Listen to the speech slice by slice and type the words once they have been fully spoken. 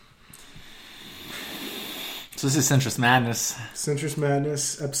So this is Centrist Madness. Centrist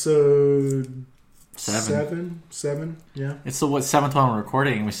Madness, episode 7. 7, yeah. It's the 7th one we're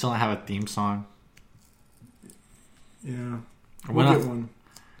recording, and we still don't have a theme song. Yeah. We'll get one.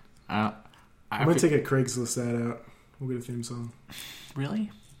 I'm going to take a Craigslist ad out. We'll get a theme song. Really?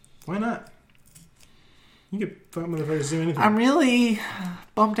 Why not? You could fuck motherfuckers do anything. I'm really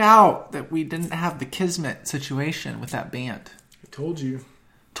bummed out that we didn't have the Kismet situation with that band. I told you.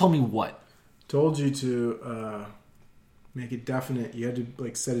 Told me what? Told you to make it definite. You had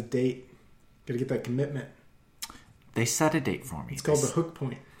to set a date. Got to get that commitment. They set a date for me. It's called the hook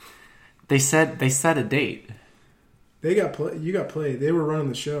point. They set a date. They got play. You got played. They were running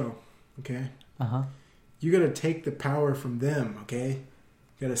the show. Okay. You got to take the power from them. Okay.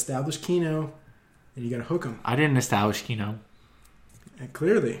 You got to establish Kino, and you got to hook them. I didn't establish Kino. And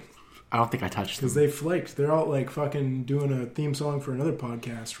clearly. I don't think I touched them. Because they flaked. They're all fucking doing a theme song for another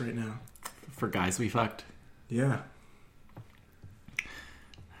podcast right now. For guys we fucked. Yeah.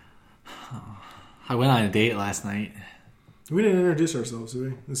 I went on a date last night. We didn't introduce ourselves, did we?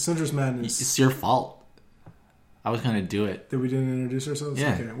 The Centrist Madness. It's your fault. I was going to do it. That we didn't introduce ourselves?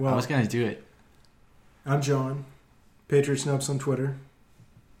 Yeah. Okay, well, I was going to do it. I'm John. Patriot Snubs on Twitter.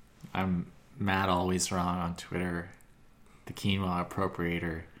 I'm Matt Always Wrong on Twitter. The Quinoa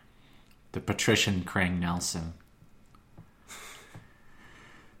Appropriator. The Patrician Krang Nelson.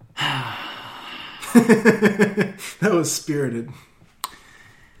 That was spirited.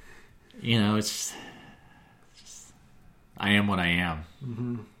 You know, it's just I am what I am.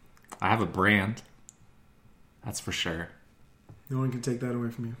 Mm-hmm. I have a brand. That's for sure. No one can take that away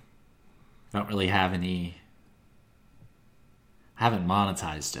from you. I don't really have any. I haven't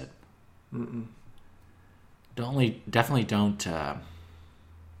monetized it. Mm-mm. Definitely don't.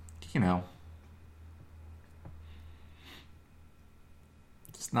 You know,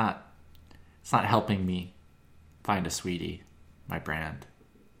 it's not helping me find a sweetie. My brand.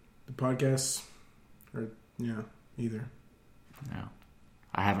 The podcasts, or either. No,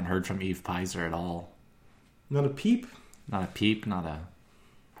 I haven't heard from Eve Pizer at all. Not a peep. Not a peep. Not a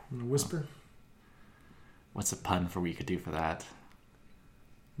whisper. What's a pun for we could do for that?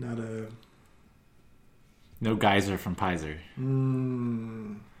 Not a. No geyser from Pizer.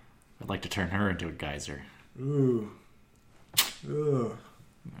 Mm. I'd like to turn her into a geyser. Ooh. Ugh.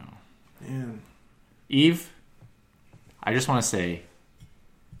 No. Man. Eve, I just want to say,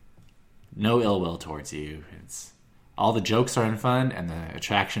 no ill will towards you. It's all the jokes are in fun and the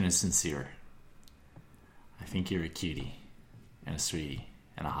attraction is sincere. I think you're a cutie and a sweetie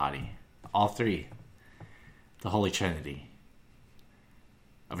and a hottie. All three. The Holy Trinity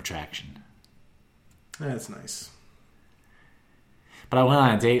of attraction. That's nice. But I went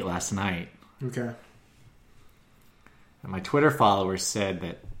on a date last night. Okay. And my Twitter followers said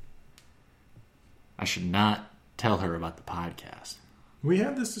that I should not tell her about the podcast. We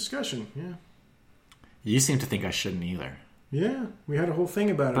had this discussion, yeah. You seem to think I shouldn't either. Yeah, we had a whole thing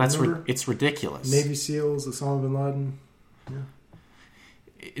about it. But it's ridiculous. Navy SEALs, Osama bin Laden. Yeah.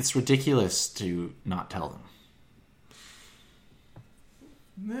 It's ridiculous to not tell them.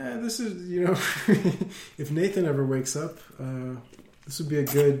 Nah, this is, if Nathan ever wakes up, this would be a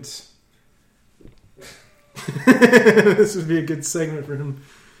good... this would be a good segment for him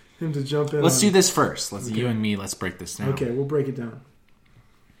to jump in. Let's do this first. You and me, let's break this down. Okay, we'll break it down.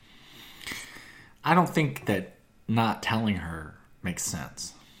 I don't think that not telling her makes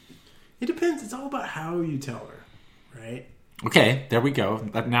sense. It depends. It's all about how you tell her, right? Okay, there we go.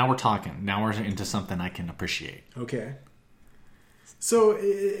 Now we're talking. Now we're into something I can appreciate. Okay. So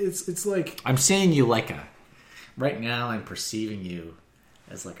it's like... I'm seeing you like a... Right now I'm perceiving you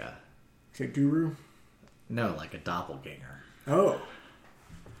as like a... A guru? No, like a doppelganger. Oh.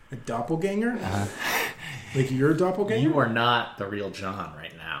 A doppelganger? Like you're a doppelganger? You are not the real John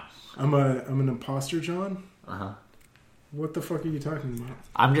right now. I'm an imposter John? Uh-huh. What the fuck are you talking about?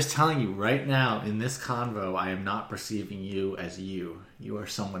 I'm just telling you right now, in this convo, I am not perceiving you as you. You are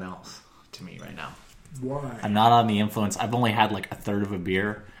someone else to me right now. Why? I'm not on the influence. I've only had like a third of a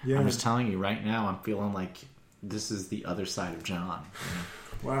beer. Yeah. I'm just telling you right now, I'm feeling like this is the other side of John.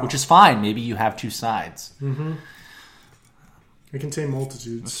 Wow. Which is fine. Maybe you have two sides. Mm-hmm. It contain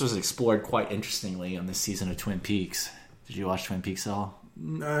multitudes. This was explored quite interestingly on this season of Twin Peaks. Did you watch Twin Peaks at all?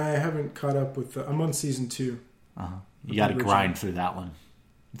 I haven't caught up with I'm on season 2. Uh-huh. You got to grind through that one.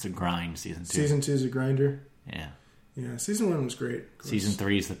 It's a grind, season 2. Season 2 is a grinder? Yeah. Yeah, season 1 was great. Season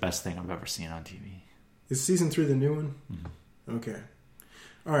 3 is the best thing I've ever seen on TV. Is season 3 the new one? Mm-hmm. Okay.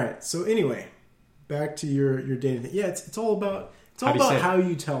 All right. So anyway, back to your dating thing. Yeah, it's all about how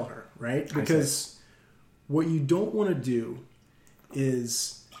you tell her, right? Because what you don't want to do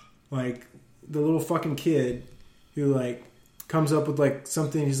is like the little fucking kid who like comes up with like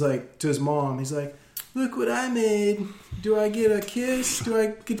something. He's like to his mom. He's like, "Look what I made. Do I get a kiss? Do I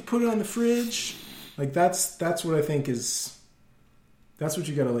get to put it on the fridge?" Like that's what I think is. That's what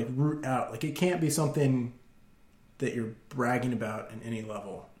you got to like root out. Like it can't be something that you're bragging about in any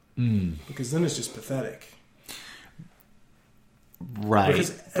level, because then it's just pathetic. Right.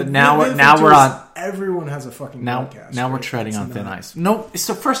 Because but now we're on. Everyone has a fucking podcast. Now we're treading on thin ice. No.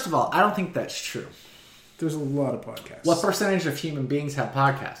 So first of all, I don't think that's true. There's a lot of podcasts. What percentage of human beings have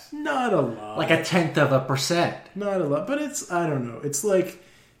podcasts? Not a lot. Like 0.1%. Not a lot, but it's, I don't know. It's like,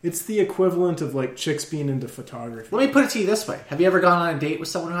 it's the equivalent of like chicks being into photography. Let me put it to you this way: have you ever gone on a date with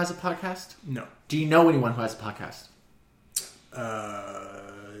someone who has a podcast? No. Do you know anyone who has a podcast?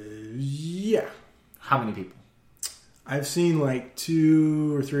 Yeah. How many people? I've seen like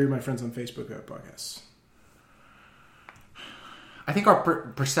 2 or 3 of my friends on Facebook who have podcasts. I think our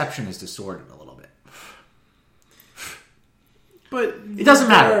perception is distorted a little bit. But it doesn't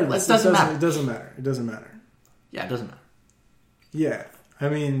matter. It doesn't matter. It doesn't matter. It doesn't matter. Yeah, it doesn't matter. Yeah. I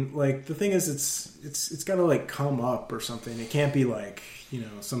mean, like, the thing is, it's got to, like, come up or something. It can't be, like, you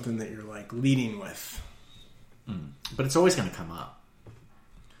know, something that you're, like, leading with. But it's always going to come up.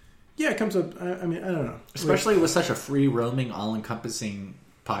 Yeah, it comes up. I mean, I don't know. Especially with such a free-roaming, all-encompassing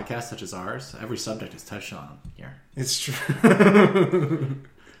podcast such as ours. Every subject is touched on here. It's true.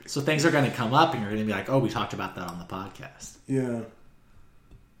 So things are going to come up, and you're going to be like, oh, we talked about that on the podcast. Yeah.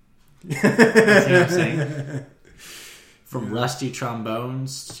 You see what I'm saying? From rusty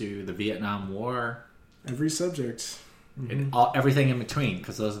trombones to the Vietnam War. Every subject. And everything in between,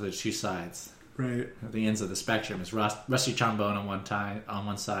 because those are the two sides. Right. The ends of the spectrum is rusty trombone on one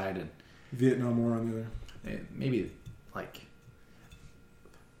side, and Vietnam War on the other. Maybe like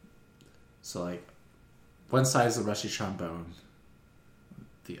so. Like one side is the rusty trombone.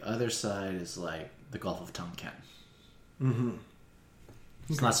 The other side is like the Gulf of Tonkin. Mm-hmm.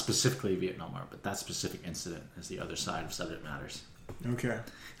 It's not specifically Vietnam War, but that specific incident is the other side of subject matters. Okay.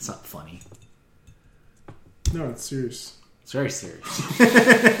 It's not funny. No, it's serious. It's very serious.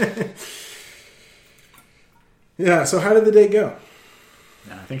 Yeah, so how did the date go?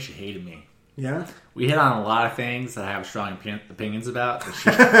 Yeah, I think she hated me. Yeah? We hit on a lot of things that I have strong opinions about.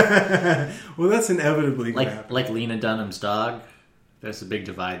 Well, that's inevitably going to happen. Like Lena Dunham's dog. There's a big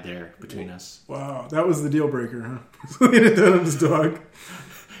divide there between us. Wow, that was the deal breaker, huh? Lena Dunham's dog.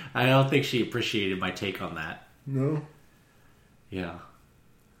 I don't think she appreciated my take on that. No? Yeah.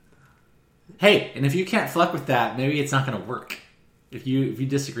 Hey, and if you can't fuck with that, maybe it's not going to work. If you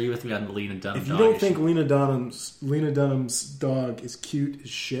disagree with me on the Lena Dunham dog, if you don't think Lena Dunham's dog is cute as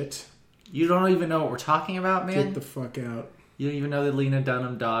shit, you don't even know what we're talking about, man. Get the fuck out. You don't even know the Lena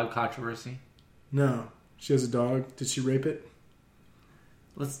Dunham dog controversy? No. She has a dog. Did she rape it?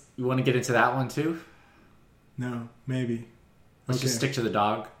 You want to get into that one too? No, maybe. Let's just stick to the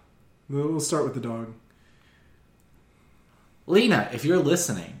dog. We'll start with the dog. Lena, if you're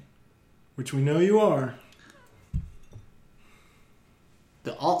listening, which we know you are,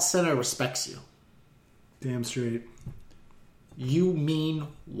 the Alt Center respects you. Damn straight. You mean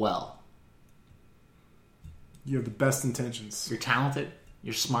well. You have the best intentions. You're talented.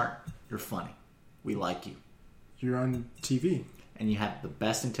 You're smart. You're funny. We like you. You're on TV. And you have the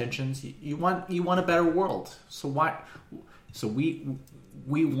best intentions. You want a better world. So we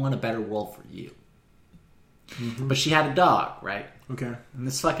want a better world for you. Mm-hmm. But she had a dog, right? Okay. And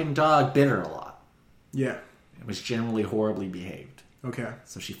this fucking dog bit her a lot. Yeah. It was generally horribly behaved. Okay.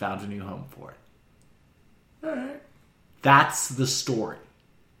 So she found a new home for it. All right. That's the story.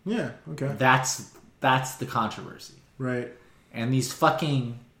 Yeah, okay. That's the controversy. Right. And these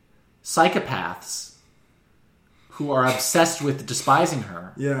fucking psychopaths who are obsessed with despising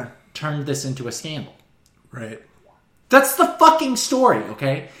her turned this into a scandal. Right. That's the fucking story,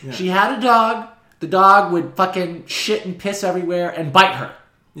 okay? Yeah. She had a dog. The dog would fucking shit and piss everywhere and bite her.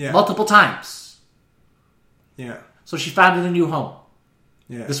 Yeah. Multiple times. Yeah. So she found a new home.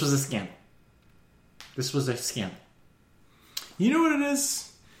 Yeah. This was a scandal. This was a scandal. You know what it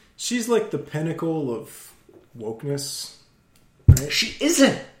is? She's like the pinnacle of wokeness. Right? She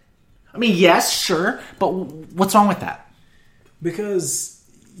isn't. I mean, yes, sure, but what's wrong with that? Because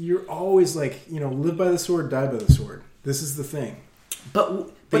you're always like, live by the sword, die by the sword. This is the thing.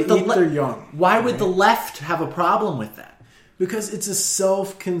 But they eat their young. Why would the left have a problem with that? Because it's a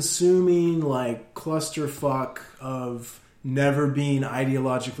self-consuming, like, clusterfuck of never being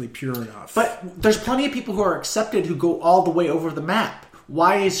ideologically pure enough. But there's plenty of people who are accepted who go all the way over the map.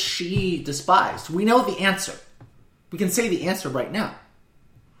 Why is she despised? We know the answer. We can say the answer right now.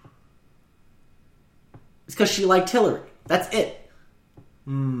 It's because she liked Hillary. That's it.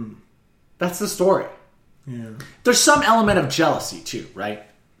 That's the story. Yeah. There's some element of jealousy too, right?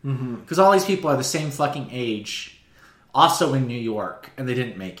 Because all these people are the same fucking age, also in New York, and they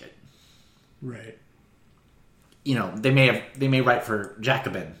didn't make it. Right. You know, they may write for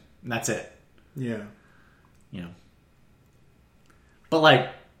Jacobin, and that's it. Yeah. You know. But like,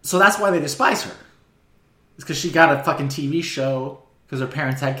 so that's why they despise her. It's because she got a fucking TV show because her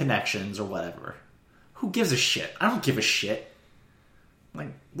parents had connections or whatever. Who gives a shit? I don't give a shit. Like,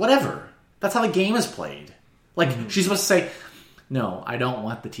 whatever. That's how the game is played. Like, she's supposed to say, no, I don't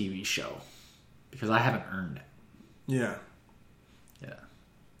want the TV show because I haven't earned it. Yeah. Yeah.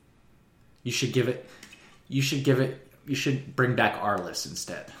 You should bring back Arliss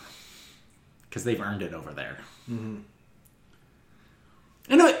instead. Because they've earned it over there. Mm-hmm.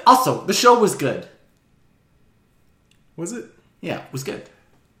 Anyway, also, the show was good. Was it? Yeah, it was good. It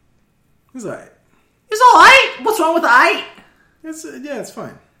was alright. It's alright! What's wrong with alright? It's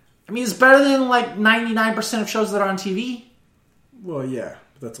fine. I mean, it's better than like 99% of shows that are on TV. Well, yeah,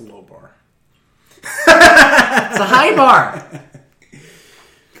 but that's a low bar. It's a high bar.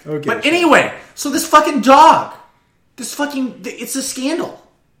 Okay. But anyway, so this fucking dog, it's a scandal.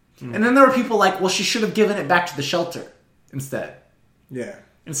 And then there were people like, well, she should have given it back to the shelter instead. Yeah.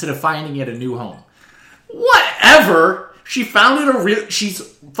 Instead of finding it a new home. Whatever. She found she's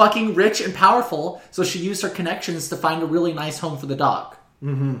fucking rich and powerful, so she used her connections to find a really nice home for the dog.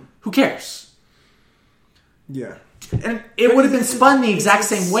 Mm-hmm. Who cares? Yeah. And it would have been spun the exact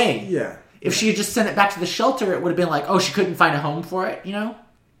same way. Yeah. If she had just sent it back to the shelter, it would have been like, oh, she couldn't find a home for it, you know?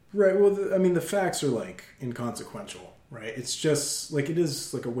 Right. Well, the facts are like inconsequential, right? It's just like it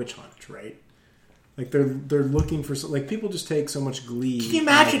is like a witch hunt, right? Like they're looking for like people just take so much glee. Can you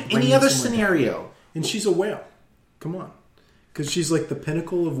imagine any other scenario? And she's a whale. Come on, because she's like the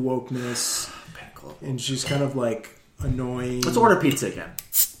pinnacle of wokeness. And she's kind of like annoying. Let's order pizza again.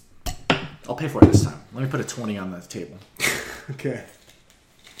 I'll pay for it this time. Let me put a 20 on the table. Okay.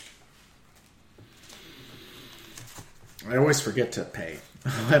 I always forget to pay.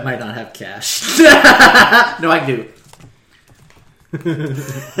 I might not have cash. No, I do.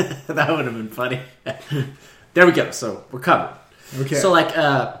 That would have been funny. There we go. So we're covered. Okay. So like,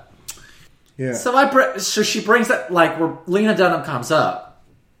 yeah. So she brings that like where Lena Dunham comes up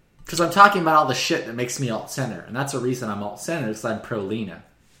because I'm talking about all the shit that makes me alt center, and that's the reason I'm alt center because I'm pro Lena.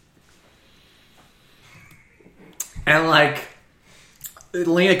 And like,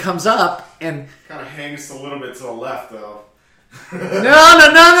 Lena comes up and kind of hangs a little bit to the left though.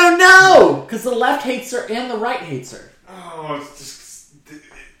 No! Because the left hates her and the right hates her. Oh, it's just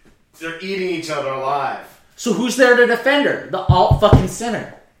they're eating each other alive. So who's there to defend her? The alt fucking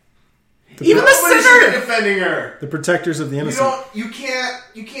center. Even the Nobody's center defending her. The protectors of the innocent. You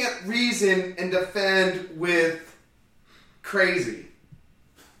can't reason and defend with crazy.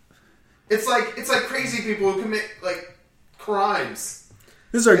 It's like crazy people who commit like crimes.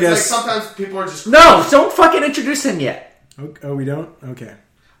 This is our guest. Like sometimes people are just No, don't fucking introduce him yet. Oh, we don't? Okay.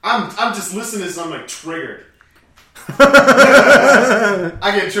 I'm just listening to this and I'm like triggered.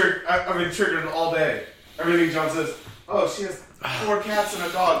 I get triggered. I've been triggered all day. Everything John says. Oh, she has 4 cats and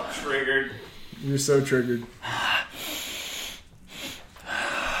a dog. Triggered. You're so triggered.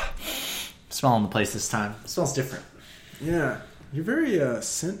 Smelling the place this time. It smells different. Yeah. You're very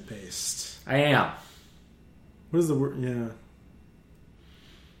scent based. I am. What is the word? Yeah.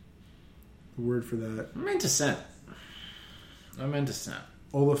 The word for that. I'm into scent.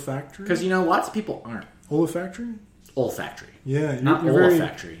 Olfactory? Because you know, lots of people aren't. Olfactory? Olfactory. Yeah. Not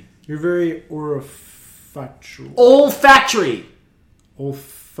olfactory. You're very olfactory. Olfactory.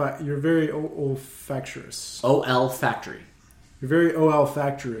 You're very olfactorous. OL factory. You're very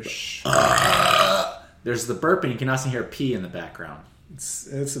olfactorish. There's the burping. You can also hear P in the background. It's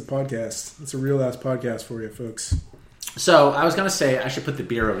a podcast. It's a real ass podcast for you, folks. So I was gonna say I should put the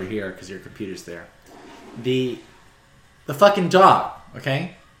beer over here because your computer's there. The fucking dog,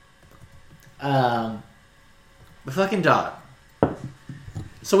 okay? The fucking dog.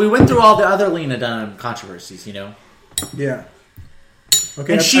 So we went through all the other Lena Dunham controversies, you know? Yeah.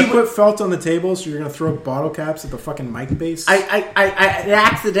 Okay, And I put felt on the table, so you're gonna throw bottle caps at the fucking mic base? I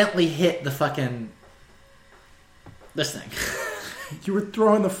accidentally hit the fucking... this thing. You were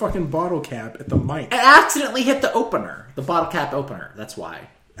throwing the fucking bottle cap at the mic. I accidentally hit the opener. The bottle cap opener. That's why.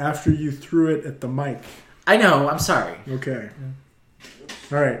 After you threw it at the mic. I know, I'm sorry. Okay.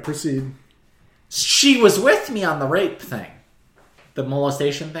 Alright, proceed. She was with me on the rape thing. The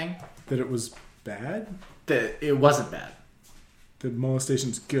molestation thing. That it was bad? That it wasn't bad. That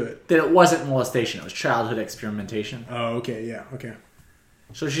molestation's good. That it wasn't molestation. It was childhood experimentation. Oh, okay, yeah, okay.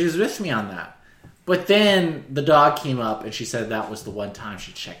 So she was with me on that. But then the dog came up and she said that was the one time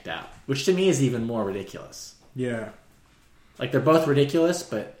she checked out, which to me is even more ridiculous. Yeah. Like, they're both ridiculous,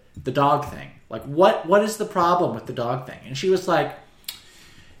 but the dog thing. Like, what is the problem with the dog thing? And she was like,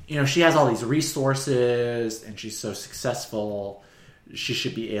 you know, she has all these resources and she's so successful. She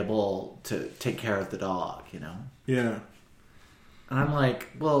should be able to take care of the dog, you know? Yeah. And I'm like,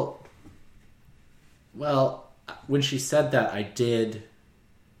 well, when she said that, I did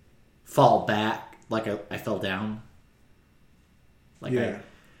fall back, like I fell down. Like, yeah.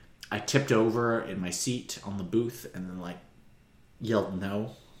 I tipped over in my seat on the booth and then, like, yelled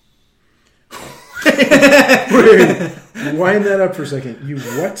no. Wait, wind that up for a second. You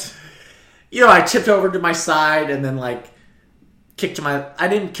what? You know, I tipped over to my side and then, like, I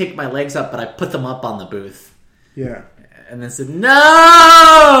didn't kick my legs up, but I put them up on the booth. Yeah. And then said,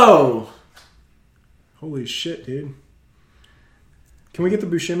 no! Holy shit, dude. Can we get the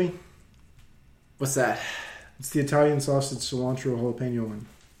Buscemi? What's that? It's the Italian sausage cilantro jalapeno one.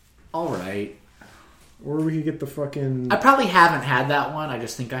 All right. Or we could get the fucking... I probably haven't had that one. I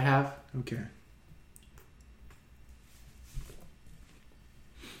just think I have. Okay.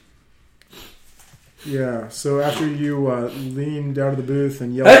 Yeah, so after you leaned out of the booth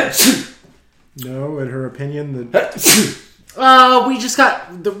and yelled no at her opinion, that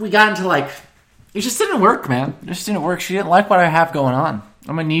we got into, like, it just didn't work, man. It just didn't work. She didn't like what I have going on.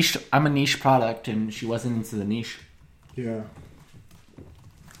 I'm a niche product, and she wasn't into the niche. Yeah.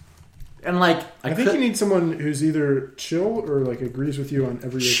 And, like, I think you need someone who's either chill or, like, agrees with you on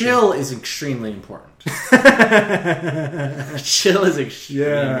every issue. Chill is extremely important. Chill is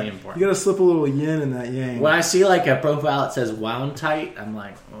extremely important. You gotta slip a little yin in that yang. When I see, like, a profile that says wound tight, I'm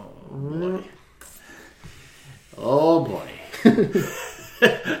like, oh, boy. Oh, boy.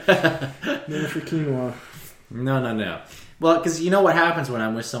 No for quinoa. No. Well, because you know what happens when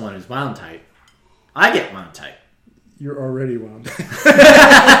I'm with someone who's wound tight? I get wound tight. You're already wound.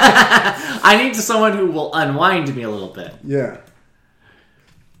 I need someone who will unwind me a little bit. Yeah.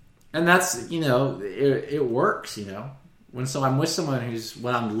 And that's, you know, it works, you know. When I'm with someone who's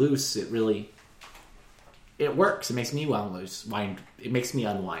wound loose, it works. It makes me wound loose. It makes me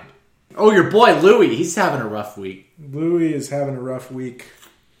unwind. Oh, your boy Louie, he's having a rough week. Louie is having a rough week.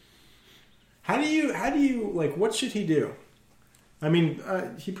 How do you, like, what should he do? I mean,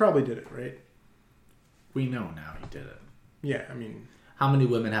 he probably did it, right? We know now he did it. Yeah, I mean... How many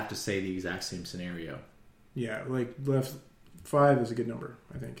women have to say the exact same scenario? Yeah, like, 5 is a good number,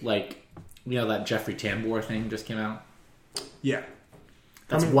 I think. Like, you know, that Jeffrey Tambor thing just came out? Yeah.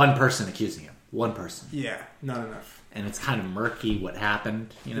 That's one person accusing him. One person. Yeah, not enough. And it's kind of murky what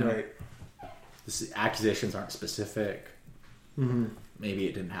happened, you know? Right. The accusations aren't specific. Mm-hmm. Maybe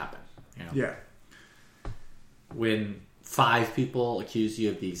it didn't happen. You know? Yeah. When 5 people accuse you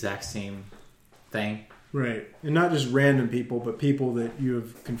of the exact same thing. Right. And not just random people, but people that you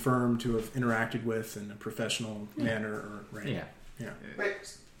have confirmed to have interacted with in a professional manner. Or, right. Yeah.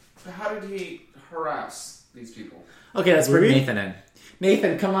 Wait, how did he harass these people? Okay, let's bring Louis? Nathan in.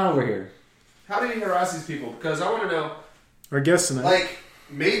 Nathan, come on over here. How did he harass these people? Because I want to know, Our guest tonight. like,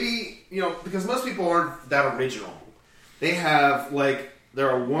 maybe, you know, because most people aren't that original. They have, like, there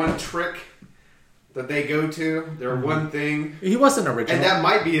are one trick that they go to. They're one thing. He wasn't original. And that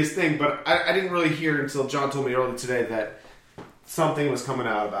might be his thing, but I didn't really hear until John told me earlier today that something was coming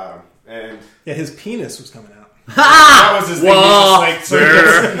out about him. And yeah, his penis was coming out. that was his thing. He's just like, so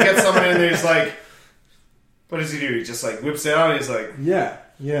he gets someone in there, he's like, what does he do? He just, like, whips it out and he's like... Yeah.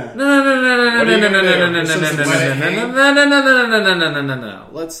 No.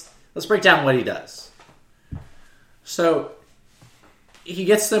 Let's break down what he does. So he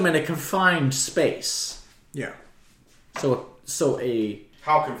gets them in a confined space. Yeah. So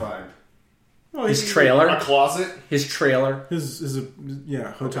How confined? Well, his trailer, A closet? his trailer, His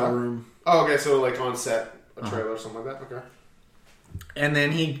hotel Okay. room. Oh, okay, so like on set, a trailer or something like that? Okay. and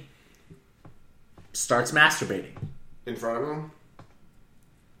then he starts masturbating. In front of him?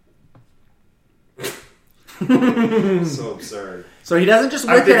 So absurd. So he doesn't just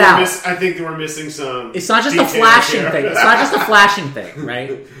whip it out. I think we're missing some. It's not just a details flashing here. thing. It's not just a flashing thing,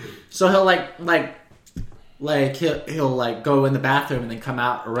 right? So he'll he'll go in the bathroom and then come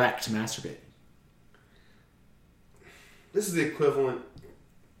out erect, masturbating. This is the equivalent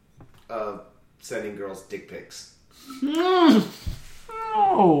of sending girls dick pics. No.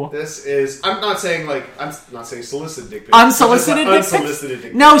 This is. I'm not saying solicited dick pics. Unsolicited dick pics? Unsolicited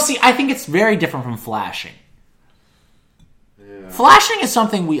dick pics. No, see, I think it's very different from flashing. Yeah. Flashing is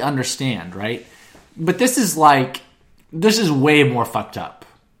something we understand, right? But this is way more fucked up.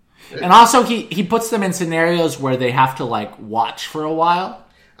 And also, he puts them in scenarios where they have to, like, watch for a while.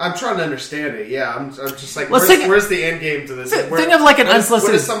 I'm trying to understand it. Yeah, I'm just like, Let's where's the end game to this? Think of like an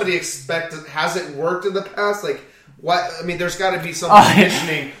unsolicited. What does somebody expect? Has it worked in the past? Like, what? I mean, there's got to be some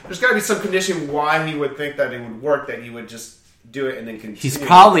conditioning. There's got to be some conditioning why he would think that it would work. That he would just do it and then continue. He's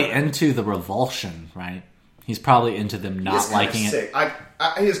probably into the revulsion, right? He's probably into them not liking it.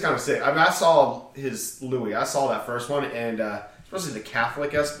 He is kind of sick. I mean, I saw his Louis. I saw that first one, and especially the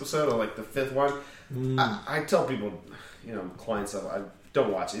Catholic episode, or like the 5th one. I tell people, clients, I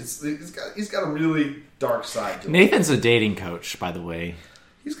don't watch it. He's got a really dark side to it. Nathan's a dating coach, by the way.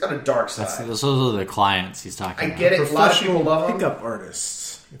 He's got a dark side. Those are the clients he's talking about. I get it. A lot of people love him. Pickup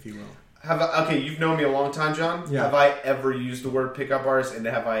artists, if you will. Okay, you've known me a long time, John. Yeah. Have I ever used the word pickup artist, and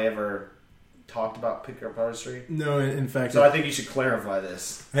have I ever talked about pickup artistry? No, in fact. So I think you should clarify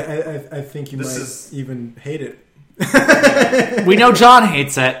this. I think you might even hate it. We know John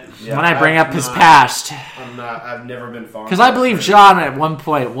hates it when I bring up his past. I've never been fond. Because I believe John at one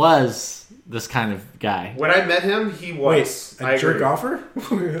point was this kind of guy. When I met him, he was. Wait, a jerk offer?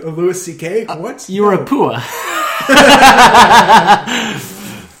 A Louis C.K.? What? You were a pua.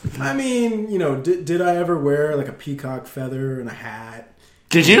 I mean, did I ever wear like a peacock feather and a hat?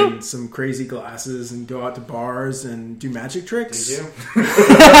 Did you? And some crazy glasses and go out to bars and do magic tricks? Did you?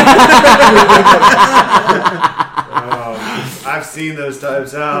 I've seen those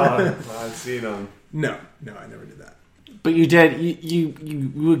types out. I've seen them. No, I never did that. But you did.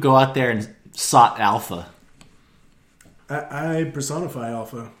 You would go out there and sought alpha. I personify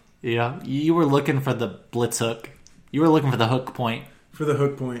alpha. Yeah, you were looking for the blitz hook. You were looking for the hook point. For the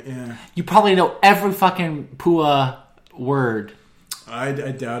hook point, yeah. You probably know every fucking pua word. I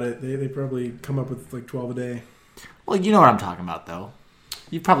doubt it. They probably come up with like 12 a day. Well, you know what I'm talking about, though.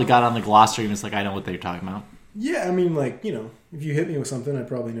 You probably got on the glossary and it's like, I know what they're talking about. Yeah, I mean, like, if you hit me with something, I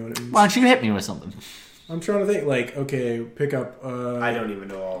probably know what it means. Why don't you hit me with something? I'm trying to think, like, okay, pick up... I don't even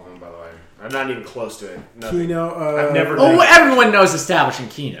know all of them, by the way. I'm not even close to it. Nothing. Kino... I've never... everyone knows establishing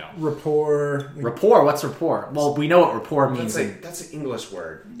Kino. Rapport. Rapport? What's rapport? Well, we know what rapport means. That's an English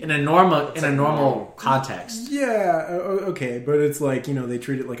word. In a normal context. Yeah, okay, but it's like, they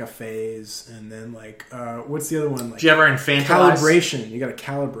treat it like a phase, and then, like, what's the other one? Like, do you ever infantilize? Calibration. You gotta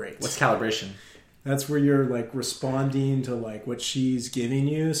calibrate. What's calibration? That's where you're, like, responding to, like, what she's giving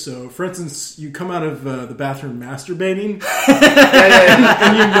you. So, for instance, you come out of the bathroom masturbating,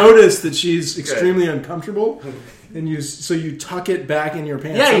 and you notice that she's extremely uncomfortable, and you tuck it back in your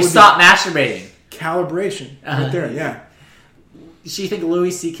pants. Yeah, you stop masturbating. Calibration. Right there, yeah. Do you think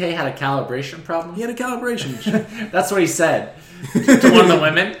Louis C.K. had a calibration problem? He had a calibration issue. That's what he said to one of the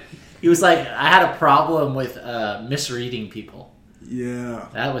women. He was like, I had a problem with misreading people. Yeah.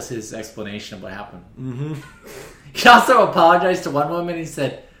 That was his explanation of what happened. Mm-hmm. He also apologized to one woman. He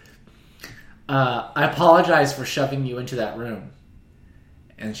said, I apologize for shoving you into that room.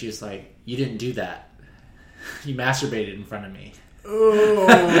 And she was like, you didn't do that. You masturbated in front of me. Oh.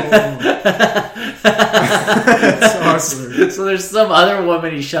 That's awesome. So there's some other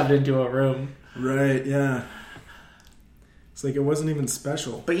woman he shoved into a room. Right, yeah. It's like it wasn't even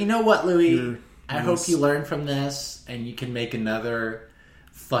special. But you know what, Louis? I hope you learn from this and you can make another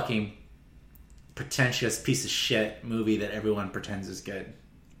fucking pretentious piece of shit movie that everyone pretends is good.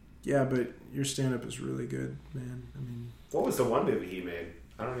 Yeah, but your stand-up is really good, man. I mean, what was the one movie he made?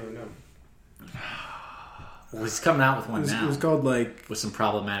 I don't even know. Well, he's coming out with one now. It was called, like... with some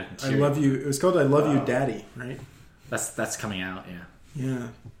problematic material. I Love You... It was called I Love You, Daddy, right? That's coming out, yeah. Yeah.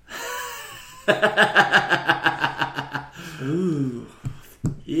 Ooh.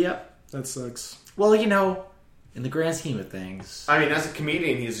 Yep. That sucks. Well, in the grand scheme of things... I mean, as a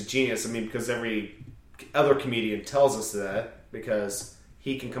comedian, he's a genius. I mean, because every other comedian tells us that, because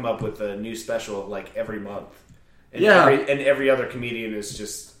he can come up with a new special, like, every month. And every other comedian is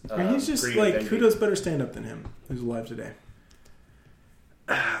just... he's just, like, who does better stand-up than him, who's alive today?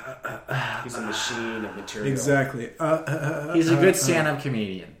 He's a machine of material. Exactly. He's a good stand-up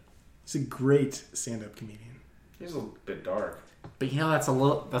comedian. He's a great stand-up comedian. He's a little bit dark. But that's a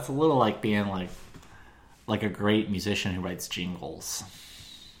little like being like a great musician who writes jingles.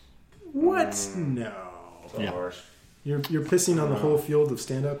 What? No. So harsh. You're pissing on the whole field of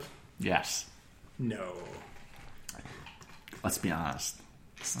stand-up? Yes. No. Let's be honest.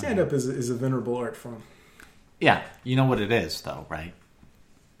 Stand-up is a venerable art form. Yeah, you know what it is, though, right?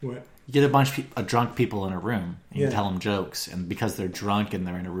 What? You get a bunch of drunk people in a room, and you Yeah. tell them jokes, and because they're drunk and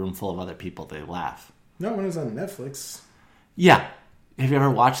they're in a room full of other people, they laugh. Not when it was on Netflix. Yeah. Have you ever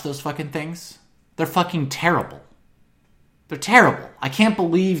watched those fucking things? They're fucking terrible. They're terrible. I can't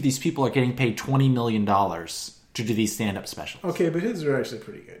believe these people are getting paid $20 million to do these stand-up specials. Okay, but his are actually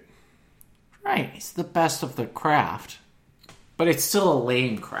pretty good. Right. He's the best of the craft. But it's still a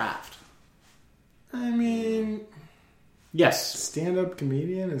lame craft. I mean, Yes. stand-up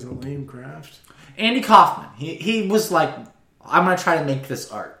comedian is a lame craft. Andy Kaufman, he was like, I'm going to try to make this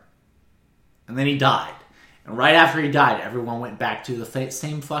art. And then he died. And right after he died, everyone went back to the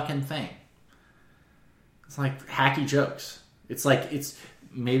same fucking thing. It's like hacky jokes. It's like,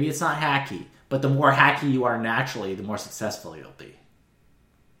 maybe it's not hacky, but the more hacky you are naturally, the more successful you'll be.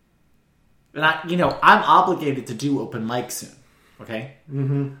 And I'm obligated to do open mic soon. Okay?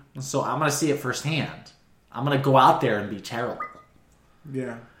 Mm-hmm. So I'm going to see it firsthand. I'm going to go out there and be terrible.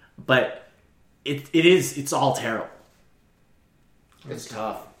 Yeah. But it's all terrible. It's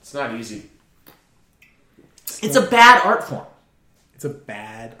tough. It's not easy. It's a bad art form. It's a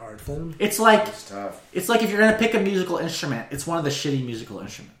bad art form. It's like It's tough. if you're going to pick a musical instrument, it's one of the shitty musical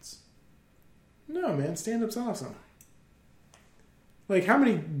instruments. No, man, stand-up's awesome. Like, how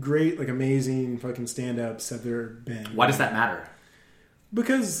many great, like, amazing fucking stand-ups have there been? Why does that matter?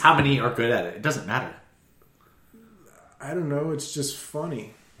 Because, How many are good at it? It doesn't matter. I don't know, it's just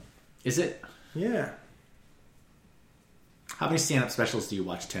funny. Is it? Yeah. How many stand-up specials do you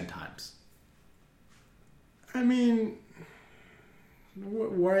watch 10 times? I mean,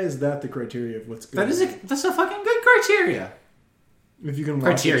 why is that the criteria of what's good? That's a fucking good criteria. If you can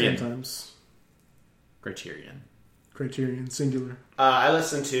watch Criterion. it 10 times. Criterion, singular. I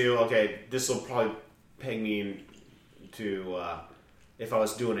listened to, this will probably peg me into, if I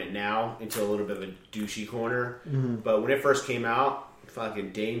was doing it now, into a little bit of a douchey corner. Mm-hmm. But when it first came out,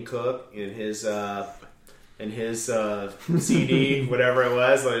 fucking Dane Cook in his CD, whatever it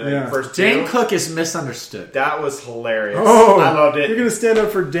was, first two, Dane Cook is misunderstood. that was hilarious. Oh, I loved it. You're going to stand up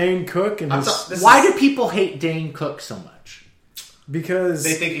for Dane Cook and Why do people hate Dane Cook so much? because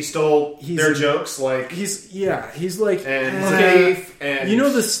They think he stole their jokes, he's like and safe, and you know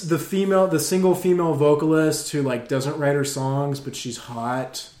the single female vocalist who like doesn't write her songs but she's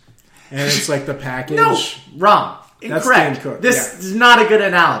hot and it's like the package. No, wrong. That's Incorrect. Dane Cook, This yeah. is not a good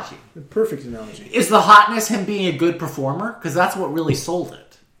analogy. The perfect analogy. Is the hotness him being a good performer? Because that's what really sold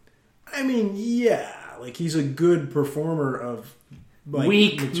it. I mean, yeah, like he's a good performer of like,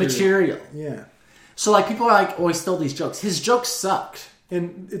 Weak material. Yeah. So like people are like, oh, he stole these jokes. His jokes sucked.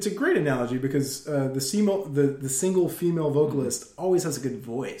 And it's a great analogy because the single female vocalist always has a good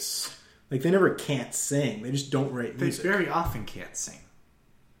voice. Like they never can't sing; they just don't write They music. very often can't sing.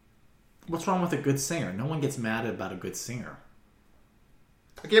 What's wrong with a good singer? No one gets mad about a good singer.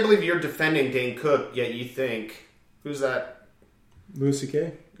 I can't believe you're defending Dane Cook, yet you think, who's that? Louis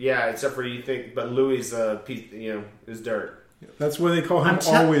C.K. Yeah, except for you think, but Louis is dirt. That's why they call him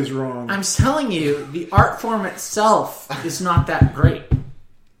always wrong. I'm telling you, the art form itself is not that great.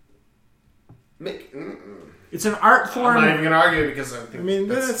 It's an art form. I'm not even going to argue because I think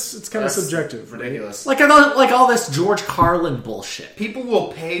it's kind of subjective, ridiculous. Like all this George Carlin bullshit. People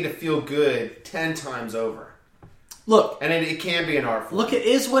will pay to feel good 10 times over. Look, And it can be an art form. it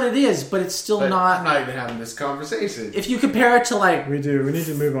is what it is, but it's still But not. I'm not even having this conversation. If you compare it to like We do. We need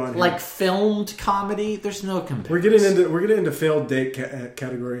to move on. Here. like filmed comedy, there's no comparison. we're getting into failed date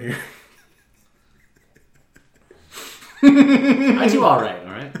category here. I do all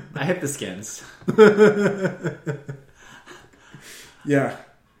right. I hit the skins. Yeah.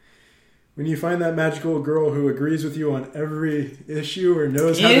 When you find that magical girl who agrees with you on every issue or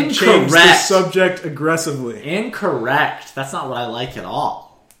knows how to change the Incorrect. subject aggressively. Incorrect. That's not what I like at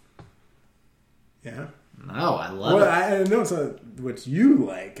all. Yeah. No, I love Well, it. I know it's not what you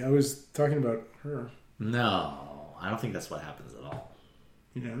like. I was talking about her. No, I don't think that's what happens at all.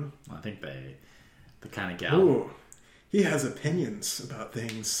 You know? I think the kind of gal. Ooh. He has opinions about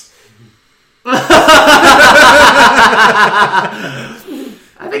things.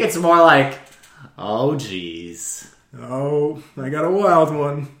 I think it's more like, oh, geez. Oh, I got a wild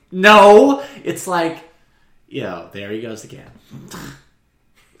one. No, it's like, there he goes again.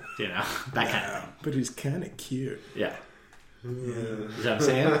 That kind of thing. But he's kind of cute. Yeah. You know what I'm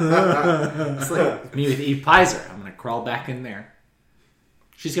saying? It's like me with Eve Pizer. I'm going to crawl back in there.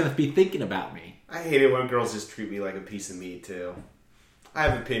 She's going to be thinking about me. I hate it when girls just treat me like a piece of meat, too. I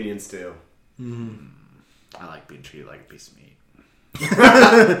have opinions, too. I like being treated like a piece of meat.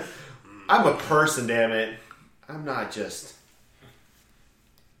 I'm a person, damn it. I'm not just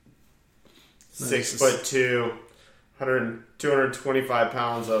 6'2", 225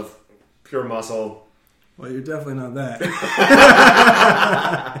 pounds of pure muscle. Well, you're definitely not that.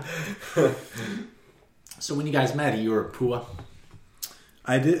 So when you guys met, you were a PUA?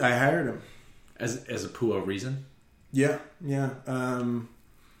 I hired him. As a PUA reason? Yeah. I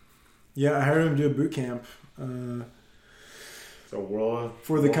hired him to do a boot camp. It's a world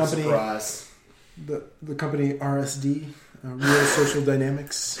For the company. Surprise. the company RSD, Real Social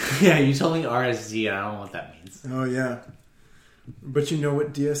Dynamics. Yeah, you told me RSD, and I don't know what that means. Oh yeah, but you know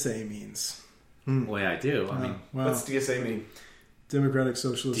what DSA means. Well, yeah, I do. I mean, Wow. What's DSA mean? Democratic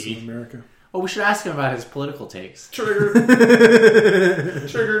Socialists D. of America. well, we should ask him about his political takes. Triggered.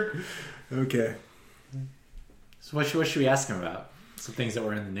 Triggered. Okay. So what should we ask him about? Some things that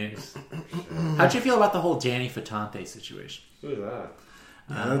were in the news. How'd you feel about the whole Danny Fatante situation? Who is that?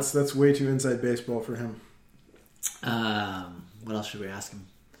 Yeah, that's way too inside baseball for him. What else should we ask him?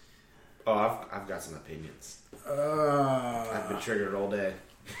 Oh, I've got some opinions. I've been triggered all day.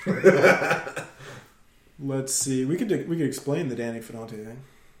 Let's see. We could explain the Danny Fedante thing.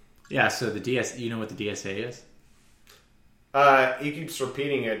 Yeah, so the DS, you know what the DSA is? He keeps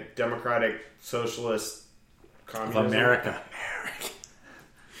repeating it. Democratic Socialist Of Communism. America.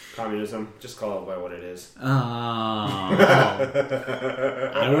 Communism. Just call it by what it is. Oh.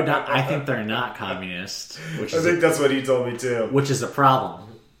 I would not. I think they're not communist, I think that's what he told me too. which is a problem.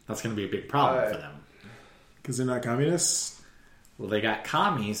 That's going to be a big problem for them. Because they're not communists? Well, they got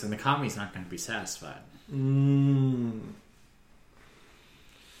commies, and the commies aren't going to be satisfied.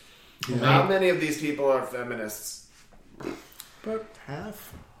 How many of these people are feminists? About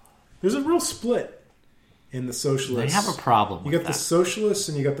half. There's a real split in the socialists. They have a problem You with got the that. socialists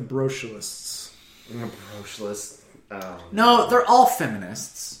and you got the brochalists. Socialist. No, they're all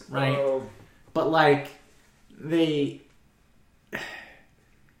feminists, right? Oh. But like they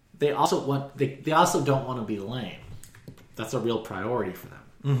also want they also don't want to be lame. That's a real priority for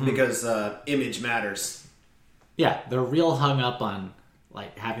them. Because image matters. Yeah, they're real hung up on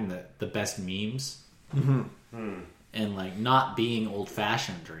like having the best memes and like not being old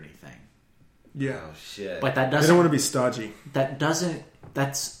fashioned or anything. Yeah. Oh shit. But that They doesn't don't want to be stodgy.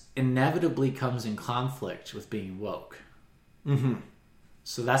 that's inevitably comes in conflict with being woke.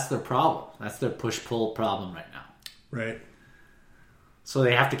 So that's their problem. That's their push-pull problem right now. Right. So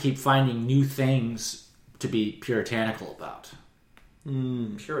they have to keep finding new things to be puritanical about.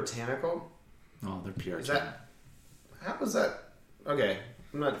 Puritanical? Oh, they're Is Puritan. that? How was that? Okay,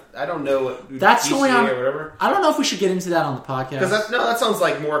 I don't know what That's DCA going on. or whatever. I don't know if we should get into that on the podcast. Because that sounds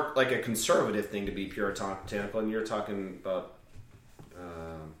like more like a conservative thing to be puritanical, and you're talking about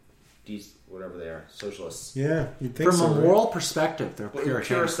these whatever they are, socialists. Yeah, you'd think From so. a right? moral perspective, they're Well,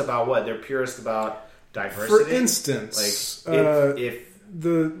 puritanical. purist about what? They're purist about diversity. For instance, like if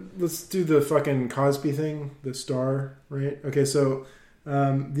let's do the fucking Cosby thing, the star, right? Okay, so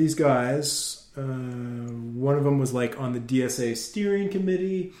these guys, one of them was like on the DSA steering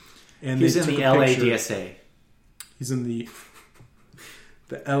committee, and He's they in took the a picture. LADSA. He's in the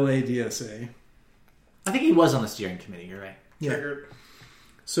LADSA. I think he was on the steering committee. You're right. Yeah. triggered.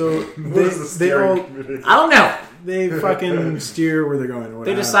 So What is the they steering all committee? I don't know. they fucking steer where they're going. Or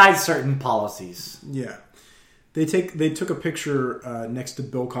They whatever. decide certain policies. Yeah. They took a picture next to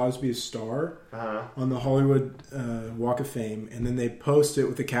Bill Cosby's star on the Hollywood Walk of Fame, and then they post it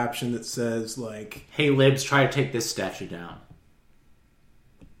with a caption that says like, Hey, libs, try to take this statue down.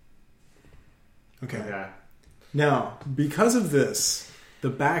 okay. Yeah. Now, because of this, the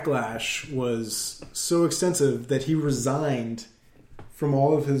backlash was so extensive that he resigned from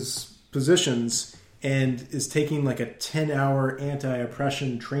all of his positions and is taking like a 10-hour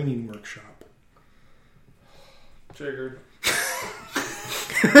anti-oppression training workshop. Triggered.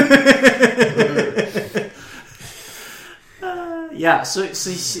 Yeah. So,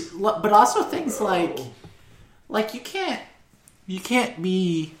 but also things like you can't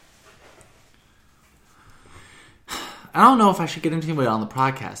be. I don't know if I should get into it on the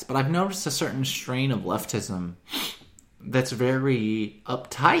podcast, but I've noticed a certain strain of leftism that's very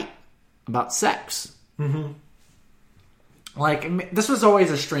uptight about sex. Mm-hmm. Like, this was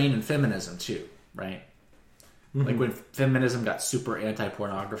always a strain in feminism too, right? Mm-hmm. Like when feminism got super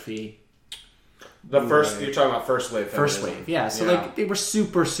anti-pornography. The first you're talking about first wave. First feminism. wave, yeah. So like they were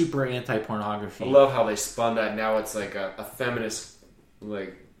super, super anti-pornography. I love how they spun that. Now it's like a feminist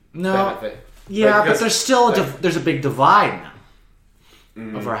benefit. Yeah, Like, but there's still there's a big divide now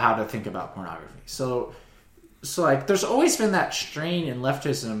Mm-hmm. over how to think about pornography. So like there's always been that strain in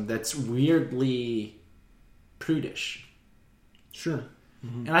leftism that's weirdly prudish. Sure.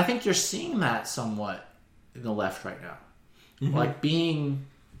 And I think you're seeing that somewhat in the left right now. Like being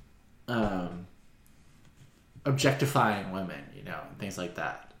objectifying women, and things like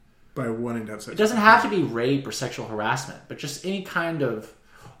that. By wanting to have sex. It doesn't have to be rape or sexual harassment, but just any kind of,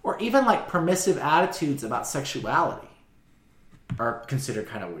 or even like permissive attitudes about sexuality are considered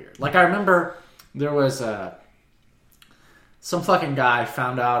kind of weird. Like I remember there was some fucking guy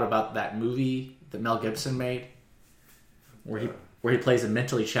found out about that movie that Mel Gibson made where he plays a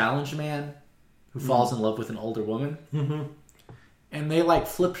mentally challenged man who falls in love with an older woman. Mm-hmm. And they, like,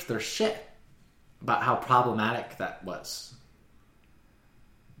 flipped their shit about how problematic that was.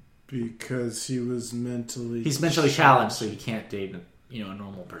 Because he was mentally... He's mentally challenged, so he can't date, a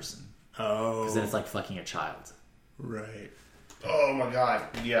normal person. Oh. Because then it's like fucking a child. Right. Oh my god,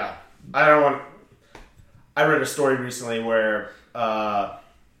 yeah. I don't want... I read a story recently where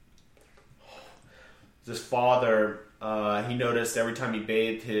this father, he noticed every time he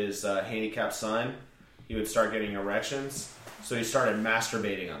bathed his handicapped son, he would start getting erections. So he started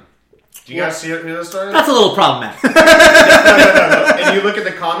masturbating him. Do you guys hear this story? That's a little problematic. No. And you look at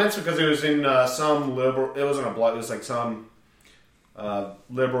the comments because it was in some liberal... It wasn't a blog. It was like some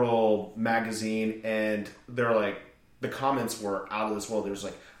liberal magazine. And they're like... The comments were out of this world. There was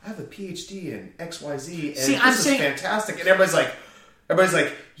like, I have a PhD in XYZ. And this is fantastic. And everybody's like,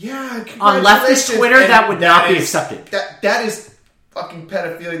 yeah, congratulations. On leftist Twitter, that would not be accepted. That is fucking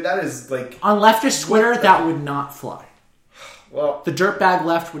pedophilia. That is like... On leftist Twitter, that would not fly. Well, the dirtbag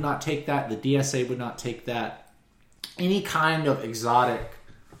left would not take that. The DSA would not take that. Any kind of exotic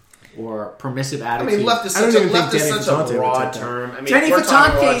or permissive attitude. I mean, left is such a broad term. I mean, we're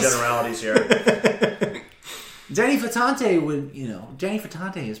talking a lot of generalities here. Danny Fatante Danny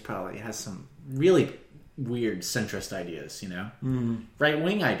Fatante has some really weird centrist ideas,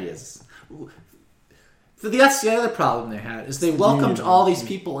 right-wing ideas. So that's the other problem they had, is they welcomed all these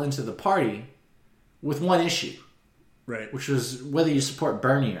people into the party with one issue. Right. Which was whether you support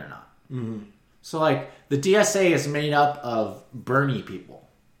Bernie or not. Mm-hmm. So, like, the DSA is made up of Bernie people.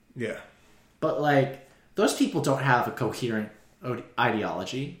 Yeah. But, like, those people don't have a coherent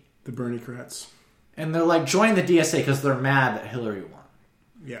ideology. The Bernie-crats. And they're like, join the DSA because they're mad that Hillary won.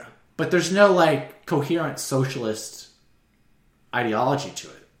 Yeah. But there's no, like, coherent socialist ideology to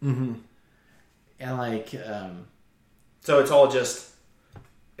it. Mm-hmm. And, like... So it's all just...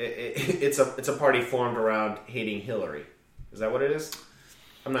 It's a party formed around hating Hillary. Is that what it is?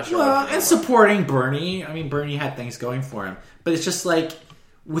 I'm not sure. Well, and supporting Bernie. I mean, Bernie had things going for him. But it's just like,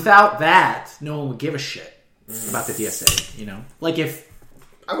 without that, no one would give a shit about the DSA, Like if...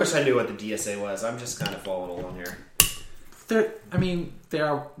 I wish I knew what the DSA was. I'm just kind of following along here. They're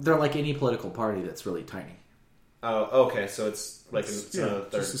like any political party that's really tiny. Oh, okay. So it's like just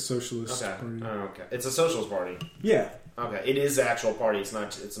a socialist party. Oh, okay. It's a socialist party. Yeah. Okay. It is the actual party. It's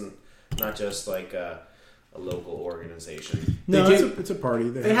not just like a local organization. No, it's a party.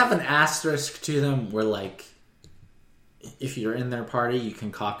 They have an asterisk to them where, like, if you're in their party, you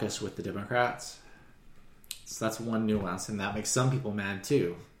can caucus with the Democrats. So that's one nuance, and that makes some people mad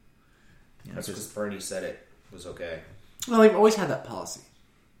too. That's because Bernie said it was okay. Well, they've always had that policy.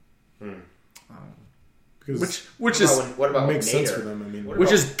 Which makes sense for them. I mean,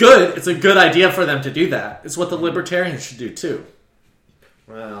 which is good. It's a good idea for them to do that. It's what the libertarians should do too.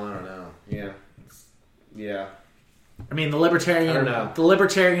 Well, I don't know. Yeah. I mean, the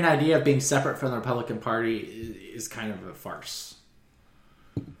libertarian idea of being separate from the Republican Party is kind of a farce.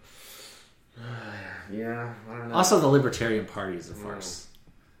 Yeah, I don't know. Also, the Libertarian Party is a farce.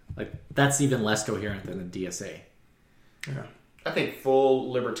 Like, that's even less coherent than the DSA. Yeah. I think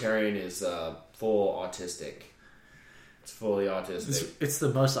full libertarian is full autistic. It's fully autistic. It's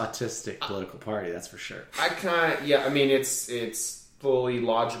the most autistic political party, that's for sure. I mean, it's fully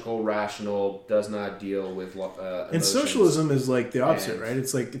logical, rational, does not deal with emotions. And socialism is like the opposite, right?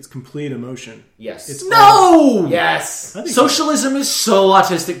 It's like, it's complete emotion. Yes. Yes! Socialism is so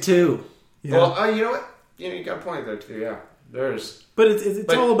autistic, too. Yeah. Well, you know what? You got a point there, too, yeah. But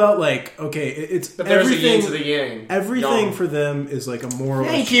it's all about, like, okay, it's but there's everything, a yin to the yang. Everything Yang. for them is like a moral...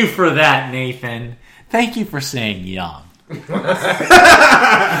 Thank you for that, Nathan. Thank you for saying yang.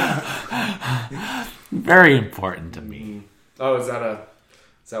 Very important to me. Oh, is that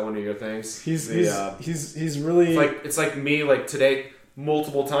one of your things? He's really... It's like me, like today,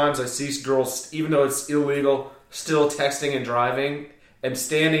 multiple times I see girls, even though it's illegal, still texting and driving, and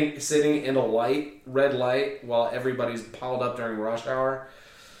sitting in a red light, while everybody's piled up during rush hour.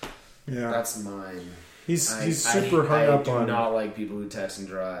 Yeah. That's mine. He's super hung up on... I do not like people who text and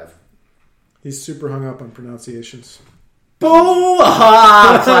drive. He's super hung up on pronunciations. Boom!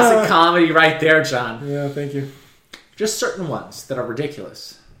 Classic comedy right there, John. Yeah, thank you. Just certain ones that are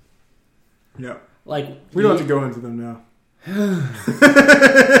ridiculous. Yeah. Like, we don't have to go into them now.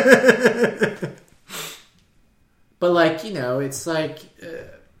 But, like, it's like,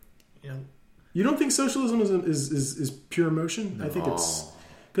 You don't think socialism is pure emotion? No. I think it's...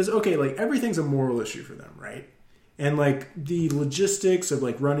 Because, okay, like, everything's a moral issue for them, right? And, like, the logistics of,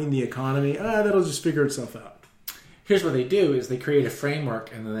 like, running the economy, that'll just figure itself out. Here's what they do, is they create a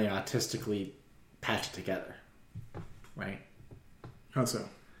framework, and then they autistically patch it together. Right? How so?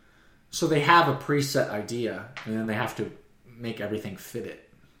 So they have a preset idea, and then they have to make everything fit it.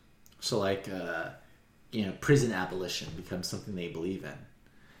 So like, prison abolition becomes something they believe in.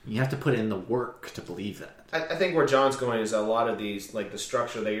 You have to put in the work to believe that. I think where John's going is a lot of these, like the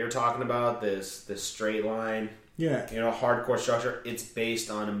structure that you're talking about, this straight line, hardcore structure, it's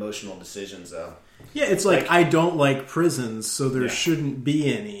based on emotional decisions, though. Yeah, it's like I don't like prisons, so there shouldn't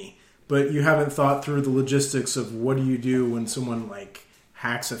be any. But you haven't thought through the logistics of what do you do when someone like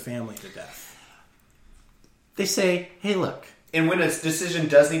hacks a family to death. They say, "Hey, look." And when a decision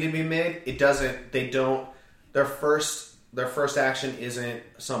does need to be made, it doesn't. They don't. Their first action isn't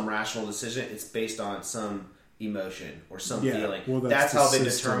some rational decision. It's based on some emotion or some feeling. Well, that's how they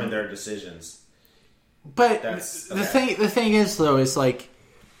determine their decisions. But the thing is, though, is like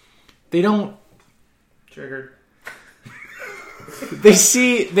they don't. Triggered. They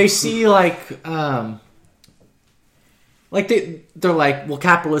see like they're like, well,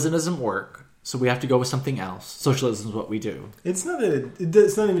 capitalism doesn't work, so we have to go with something else. Socialism is what we do. It's not that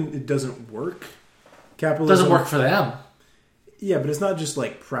it doesn't work. Capitalism doesn't work for them. Yeah, but it's not just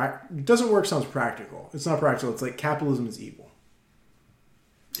like it doesn't work. Sounds practical. It's not practical. It's like capitalism is evil.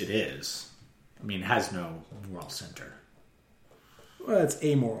 It is. I mean, it has no moral center. Well, it's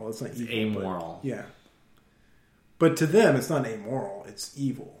amoral. It's not evil. Amoral. Yeah. But to them, it's not amoral. It's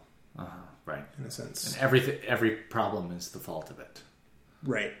evil. Right. In a sense. And every problem is the fault of it.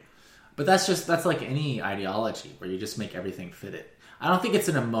 Right. But that's like any ideology where you just make everything fit it. I don't think it's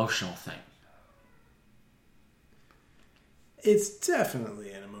an emotional thing. It's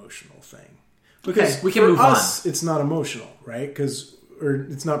definitely an emotional thing. Because we can for move us, it's not emotional, right? Or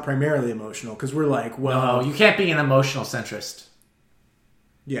it's not primarily emotional because we're like, well... No, you can't be an emotional centrist.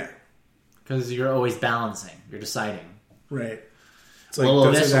 Yeah. Because you're always balancing. You're deciding. Right. It's like,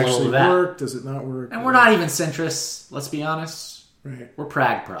 does it actually work? Does it not work? And we're not even centrists, let's be honest. Right. We're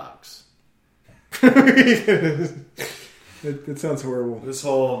prag-progs. That sounds horrible. This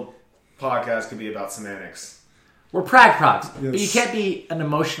whole podcast could be about semantics. We're prag-progs. Yes. But you can't be an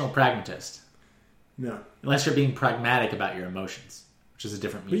emotional pragmatist. No. Unless you're being pragmatic about your emotions, which is a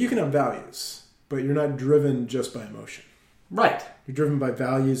different meaning. But you can have values, but you're not driven just by emotion. Right. You're driven by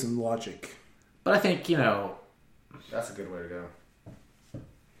values and logic. But I think, That's a good way to go.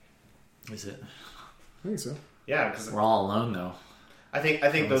 Is it? I think so. Yeah, because we're all alone, though. I think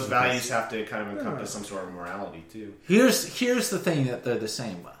those values have to kind of encompass some sort of morality, too. Here's the thing that they're the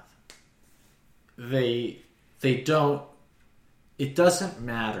same with. They don't... It doesn't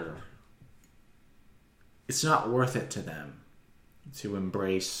matter. It's not worth it to them to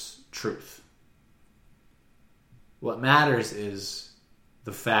embrace truth. What matters is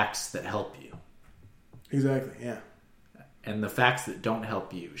the facts that help you. Exactly, yeah. And the facts that don't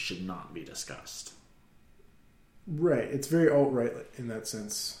help you should not be discussed. Right. It's very alt-right in that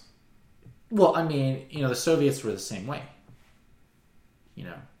sense. Well, I mean, the Soviets were the same way.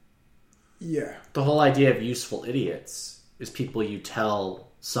 Yeah. The whole idea of useful idiots is people you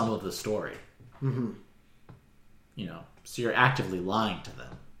tell some of the story. Mm-hmm. So you're actively lying to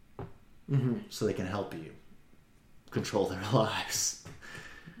them. Mm-hmm. So they can help you control their lives.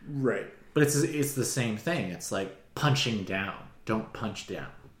 Right. But it's the same thing. It's like punching down. Don't punch down.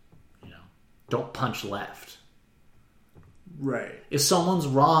 Don't punch left. Right. If someone's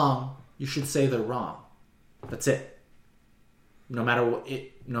wrong, you should say they're wrong. That's it. No matter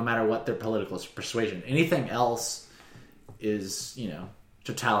what their political persuasion. Anything else is,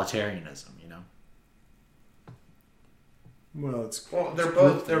 totalitarianism, Well, they're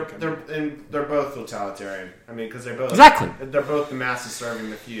both totalitarian. I mean, because they're both They're both the masses serving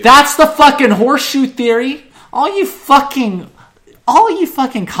the few. That's the fucking horseshoe theory. All you fucking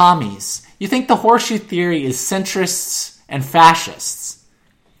commies. You think the horseshoe theory is centrists and fascists?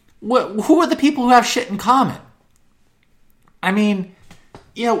 Who are the people who have shit in common? I mean,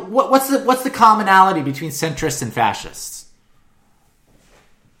 what's the commonality between centrists and fascists?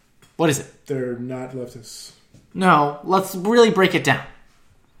 What is it? They're not leftists. No, let's really break it down.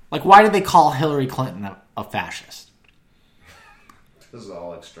 Like, why did they call Hillary Clinton a fascist? This is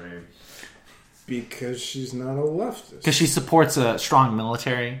all extreme. Because she's not a leftist. Because she supports a strong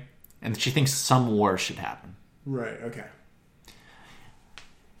military, and she thinks some war should happen. Right, okay.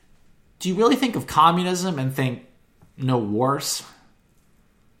 Do you really think of communism and think no wars?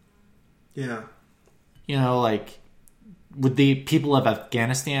 Yeah. Would the people of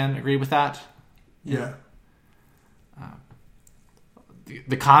Afghanistan agree with that? Yeah.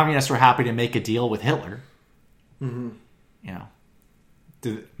 The communists were happy to make a deal with Hitler. Mm-hmm.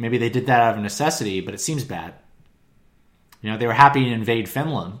 Maybe they did that out of necessity, but it seems bad. They were happy to invade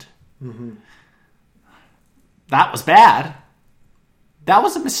Finland. Mm-hmm. That was bad. that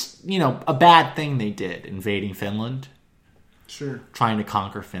was a bad thing they did, invading Finland, Sure. trying to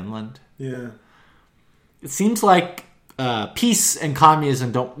conquer Finland. Yeah. It seems like peace and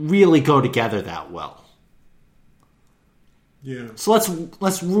communism don't really go together that well. Yeah. So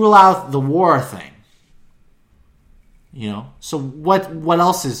let's rule out the war thing. So what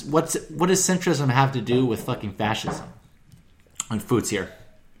else what does centrism have to do with fucking fascism? And food's here.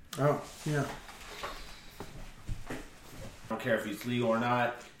 Oh, yeah. I don't care if it's legal or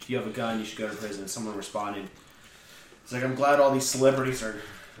not. If you have a gun, you should go to prison. Someone responded. It's like, I'm glad all these celebrities are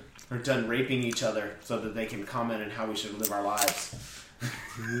done raping each other so that they can comment on how we should live our lives.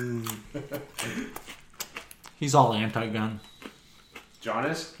 He's all anti-gun. John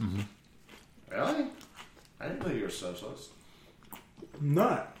is? Mm-hmm. Really? I didn't believe you were a socialist.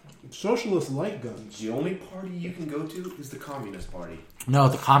 Not. Socialists like guns. The only party you can go to is the Communist Party. No,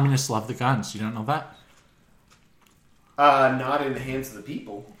 the communists love the guns. You don't know that? Not in the hands of the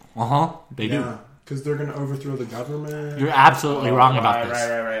people. They do. Because they're going to overthrow the government. You're absolutely wrong about this.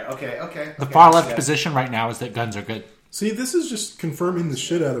 Right. Okay. The far left position right now is that guns are good. See, this is just confirming the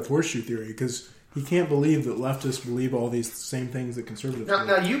shit out of horseshoe theory, because he can't believe that leftists believe all these same things that conservatives believe.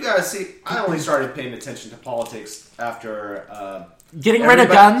 Now, you guys see, I only started paying attention to politics after... Getting rid of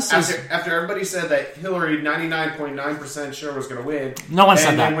guns after everybody said that Hillary 99.9% sure was going to win. No one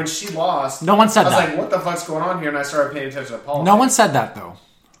said that. And when she lost, no one said that. I was like, what the fuck's going on here? And I started paying attention to politics. No one said that, though.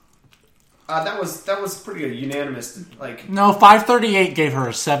 That was pretty unanimous. Like, no, 538 gave her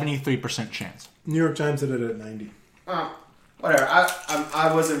a 73% chance. New York Times did it at 90. Whatever.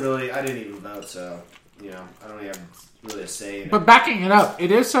 I wasn't really... I didn't even vote, so... I don't have really a say in it. But backing it up,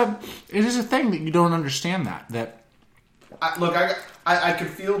 it is a thing that you don't understand that... I could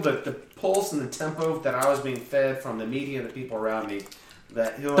feel the pulse and the tempo that I was being fed from the media and the people around me.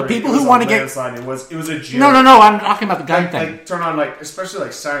 That Hillary, the people who want to get it was a joke. No. I'm talking about the gun thing. Like turn on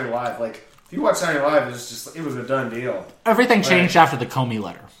especially Saturday Night Live. Like if you watch Saturday Night Live, it was a done deal. Everything changed after the Comey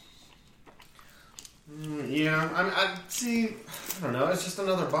letter. Yeah, I see. I don't know. It's just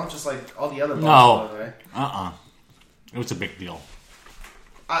another bump, just like all the other bumps. No, it was a big deal.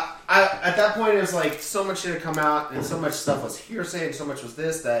 I at that point, it was like so much shit had come out, and so much stuff was hearsay, and so much was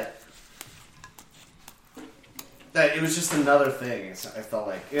this that it was just another thing. I felt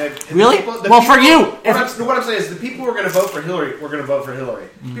like really. For you, what I'm saying is the people who were going to vote for Hillary were going to vote for Hillary.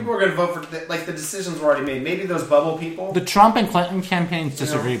 People were going to vote for the decisions were already made. Maybe those bubble people. The Trump and Clinton campaigns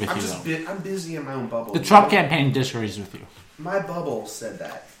disagree with you, though. I'm busy in my own bubble. The Trump campaign disagrees with you. My bubble said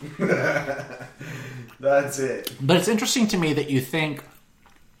that. That's it. But it's interesting to me that you think.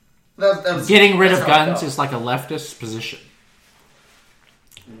 Getting rid of guns is like a leftist position.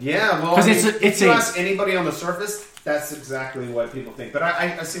 Yeah, well, because if you ask anybody on the surface, that's exactly what people think. But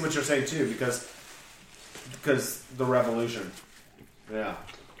I see what you're saying too, because the revolution. Yeah.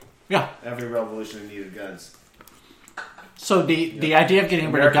 Every revolution needed guns. So the idea of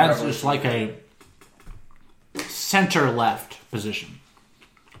getting rid of guns is like a center left position.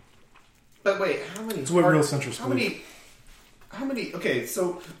 But wait, how many? It's what real centrists believe. How many? Okay,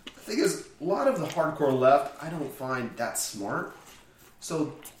 so the thing is, a lot of the hardcore left, I don't find that smart.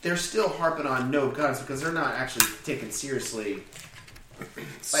 So they're still harping on no guns because they're not actually taken seriously.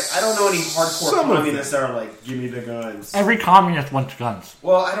 Like, I don't know any hardcore communists that are like, give me the guns. Every communist wants guns.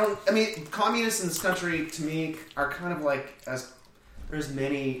 Well, communists in this country, to me, are kind of like, there's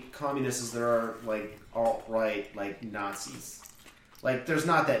many communists as there are, like, alt-right, like, Nazis. Like, there's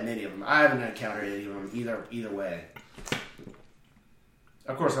not that many of them. I haven't encountered any of them either way.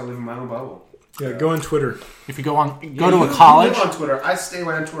 Of course, I live in my own bubble. Yeah, go on Twitter. If you go to a college... You live on Twitter. I stay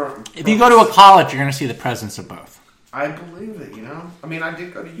away on Twitter. If you go to a college, you're going to see the presence of both. I believe it, I mean, I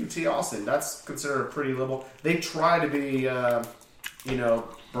did go to UT Austin. That's considered pretty liberal. They try to be,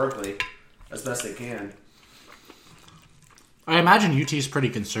 Berkeley as best they can. I imagine UT is pretty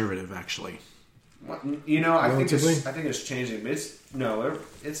conservative, actually. I think it's changing. But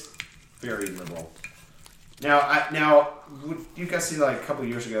it's very liberal. Now, you guys see like a couple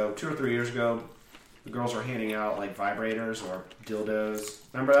years ago, 2 or 3 years ago, the girls were handing out like vibrators or dildos.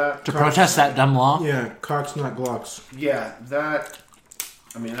 Remember that? To protest that dumb law? Yeah, cocks, not glocks. Yeah, that'll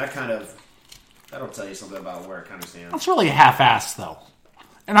tell you something about where it kind of stands. That's really half-assed, though.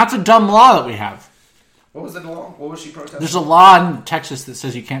 And that's a dumb law that we have. What was the law? What was she protesting? There's a law in Texas that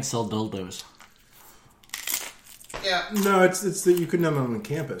says you can't sell dildos. Yeah. No, it's that you couldn't have them on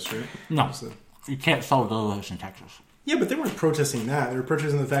campus, right? No. You can't sell dildos in Texas. Yeah, but they weren't protesting that. They were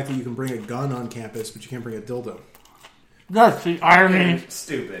protesting the fact that you can bring a gun on campus, but you can't bring a dildo. That's the irony.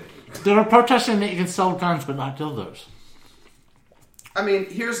 Stupid. They were protesting that you can sell guns, but not dildos. I mean,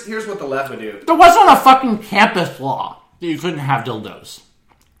 here's what the left would do. There wasn't a fucking campus law. that you couldn't have dildos.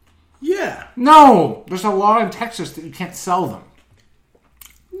 Yeah. No, there's a law in Texas that you can't sell them.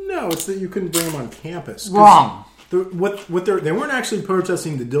 No, it's that you couldn't bring them on campus. 'Cause Wrong. They weren't actually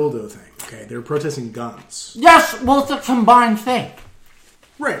protesting the dildo thing, okay? They were protesting guns. Yes, well, it's a combined thing.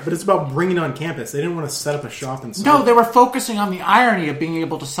 Right, but it's about bringing it on campus. They didn't want to set up a shop and sell No, it. they were focusing on the irony of being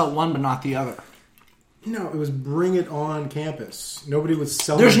able to sell one but not the other. No, it was bring it on campus. Nobody was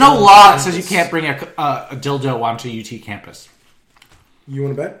selling. There's no guns on law that campus. says you can't bring a dildo onto UT campus. You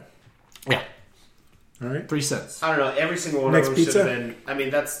want to bet? Yeah. All right. 3 cents. I don't know. Every single one Next of them should have pizza? been. I mean,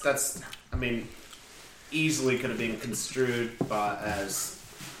 that's. I mean, easily could have been construed as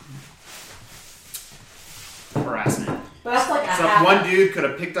harassment. But that's like So one dude could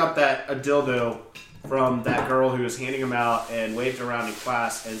have picked up a dildo from that girl who was handing him out and waved around in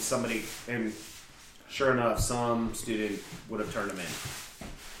class, and sure enough, some student would have turned him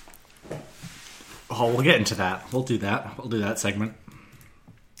in. Oh, we'll get into that. We'll do that. We'll do that segment.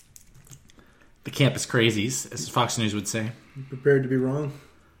 The campus crazies, as Fox News would say. Prepared to be wrong?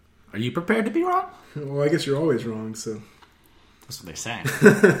 Are you prepared to be wrong? Well, I guess you're always wrong, so. That's what they say.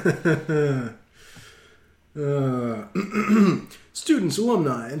 Students,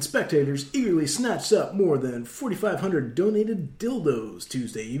 alumni, and spectators eagerly snatched up more than 4,500 donated dildos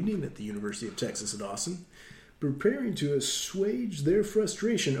Tuesday evening at the University of Texas at Austin, preparing to assuage their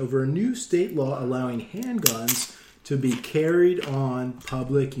frustration over a new state law allowing handguns to be carried on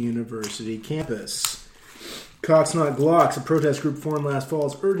public university campus. Cox Not Glocks, a protest group formed last fall,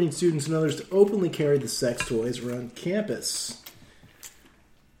 is urging students and others to openly carry the sex toys around campus.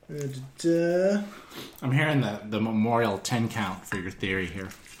 I'm hearing the Memorial 10 count for your theory here.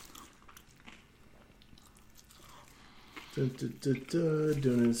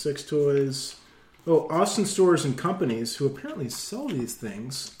 Donated sex toys. Oh, Austin stores and companies who apparently sell these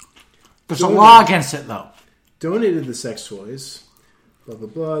things There's a law against it, though. donated the sex toys. Blah, blah,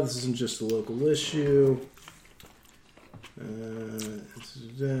 blah. This isn't just a local issue.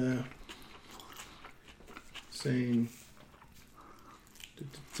 Saying...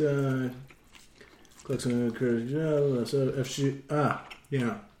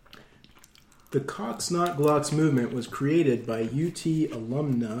 yeah. The Cox Not Glocks movement was created by UT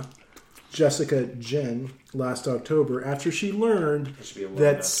alumna Jessica Jen last October after she learned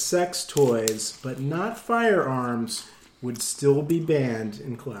that sex toys, but not firearms, would still be banned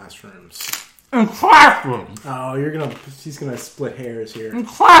in classrooms. In classrooms? Oh, she's gonna split hairs here. In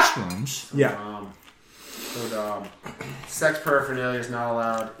classrooms? Yeah. Sex paraphernalia is not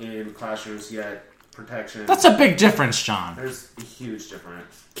allowed in classrooms yet. Protection. That's a big difference, John. There's a huge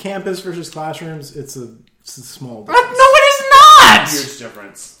difference. Campus versus classrooms, it's a small No, difference. it is not! Huge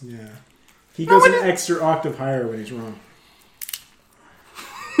difference. Yeah. He goes an extra octave higher when he's wrong.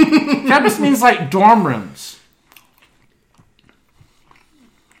 Campus means like dorm rooms.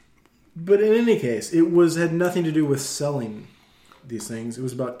 But in any case, had nothing to do with selling these things. It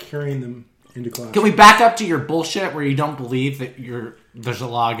was about carrying them into class. Can we back up to your bullshit where you don't believe that there's a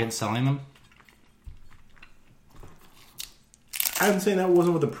law against selling them? I'm saying that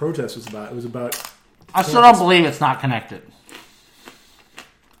wasn't what the protest was about. It was about... I still don't believe it's not connected.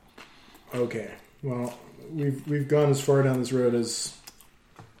 Okay. Well, we've gone as far down this road as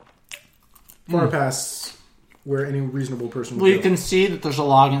far past where any reasonable person would Well, you go. can see that there's a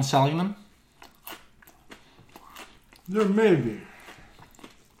law against selling them. There may be.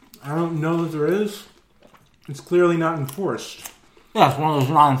 I don't know that there is. It's clearly not enforced, Yeah, it's one of those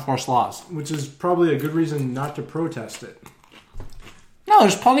non-enforced laws. which is probably a good reason not to protest it. No,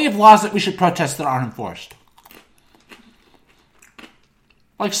 there's plenty of laws that we should protest that aren't enforced.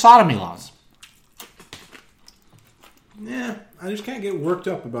 Like sodomy laws. Yeah, I just can't get worked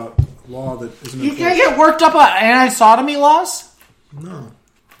up about a law that isn't You enforced. can't get worked up about anti-sodomy laws? No.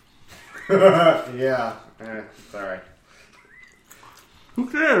 Yeah. Sorry. Who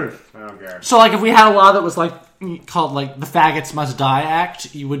cares? I don't care. So, like, if we had a law that was, like, called, like, the Faggots Must Die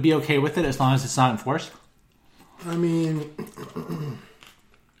Act, you would be okay with it as long as it's not enforced? I mean...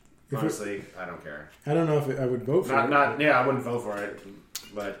 Honestly, I don't care. I don't know if I would vote for it. I wouldn't vote for it,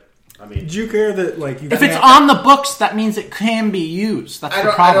 but I mean, Do you care that like you? If it's on the books, that means it can be used. That's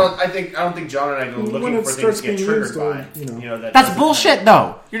the problem. I don't think John and I go When looking it for things starts to get being triggered used, by. you know. That That's doesn't bullshit, matter.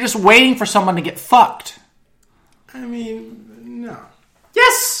 though. You're just waiting for someone to get fucked. I mean, no.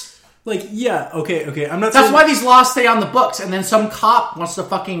 Yes! Like, yeah, okay. I'm not. That's saying, why these laws stay on the books, and then some cop wants to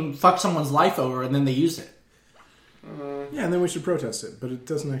fucking fuck someone's life over, and then they use it. Yeah, and then we should protest it, but it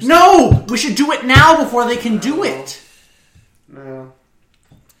doesn't actually. No! We should do it now before they can do it. No.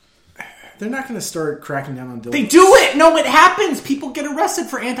 They're not going to start cracking down on dildos. They do it! No, it happens! People get arrested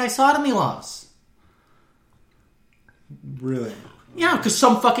for anti-sodomy laws. Really? Yeah, because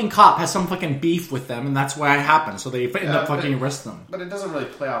some fucking cop has some fucking beef with them, and that's why it happens. So they end up fucking arresting them. But it doesn't really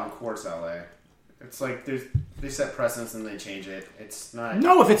play out in courts that way. It's like they set precedents and they change it. It's not.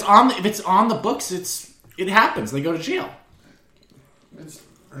 No, if it's on the books, it happens. They go to jail. It's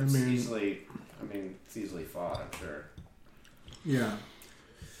mean- it's easily fought. I'm sure. Yeah.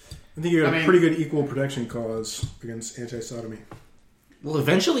 I think you got a pretty good equal protection cause against anti-sodomy. Well,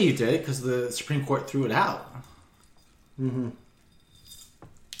 eventually you did because the Supreme Court threw it out. Mm-hmm.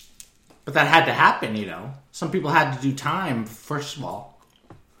 But that had to happen, you know. Some people had to do time, first of all.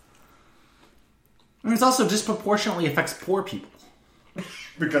 And it also disproportionately affects poor people.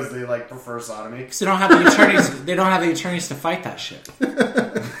 Because they prefer sodomy. Because they don't have the attorneys. They don't have the attorneys to fight that shit.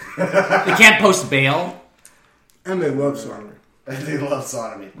 They can't post bail. And they love sodomy. They love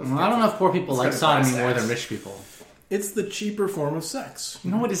sodomy. Well, I don't know if poor people like sodomy more than rich people. It's the cheaper form of sex.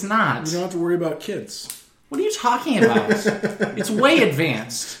 No, it is not. You don't have to worry about kids. What are you talking about? It's way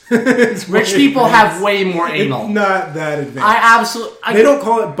advanced. Rich people have way more anal. It's not that advanced. I absolutely. They don't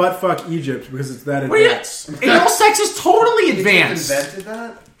call it butt fuck Egypt because it's that advanced. Anal sex is totally advanced. Invented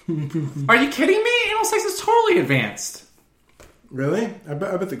that? Are you kidding me? Anal sex is totally advanced. Really? I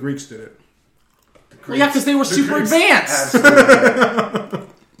bet the Greeks did it. Well, yeah, because they were super advanced. Absolutely.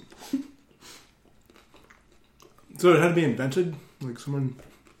 So it had to be invented? Like someone...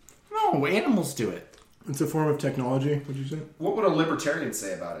 No, animals do it. It's a form of technology, would you say? What would a libertarian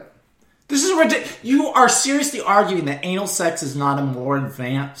say about it? This is ridiculous. You are seriously arguing that anal sex is not a more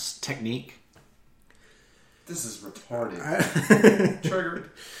advanced technique? This is retarded. Triggered.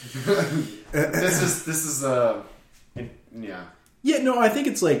 This is yeah. Yeah, no, I think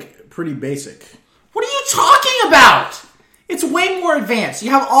it's pretty basic. What are you talking about? It's way more advanced. You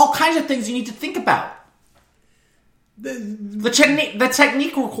have all kinds of things you need to think about. The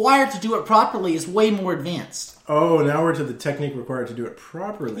technique required to do it properly is way more advanced. Oh, now we're to the technique required to do it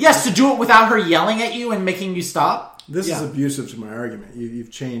properly. Yes, to do it without her yelling at you and making you stop. This is abusive to my argument.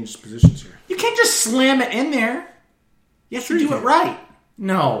 You've changed positions here. You can't just slam it in there. You have to do it right.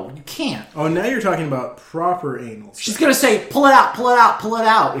 No, you can't. Oh, now you're talking about proper anal sex. She's going to say, pull it out, pull it out, pull it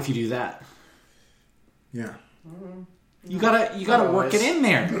out if you do that. Yeah. You gotta work it in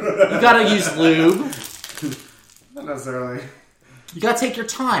there. You gotta use lube. Not necessarily. You gotta take your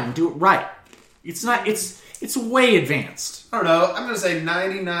time and do it right. It's way advanced. I don't know. I'm gonna say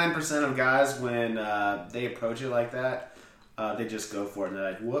 99% of guys when they approach it like that, they just go for it and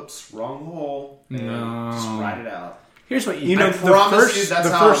they're like, "Whoops, wrong hole," and just ride it out. Here's what you know. I The promise first, you, that's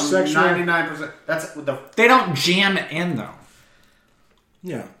the how first sexual. 99%. That's the. They don't jam it in though.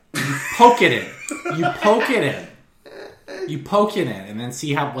 Yeah. You poke it in. You poke it in. You poke it in, and then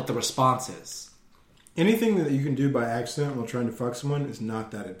see what the response is. Anything that you can do by accident while trying to fuck someone is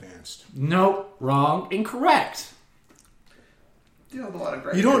not that advanced. Nope, wrong, incorrect. You have a lot of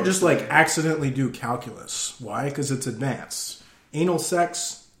great. You don't just accidentally do calculus. Why? Because it's advanced. Anal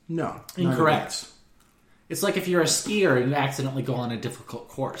sex, no, Incorrect. It's like if you're a skier and you accidentally go on a difficult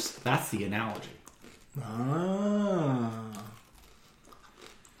course. That's the analogy. Ah.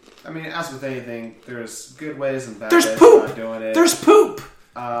 I mean, as with anything, there's good ways and bad There's ways poop. about doing it. There's poop.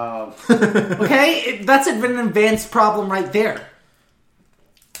 Okay. Okay, that's an advanced problem right there.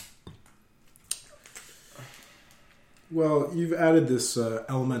 Well, you've added this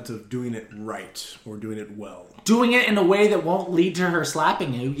element of doing it right or doing it well. Doing it in a way that won't lead to her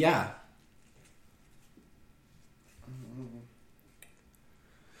slapping you, yeah.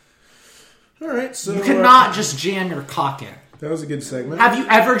 All right, so You cannot just jam your cock in. that was a good segment. Have you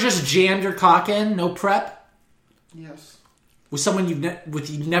ever just jammed your cock in, no prep, Yes. with someone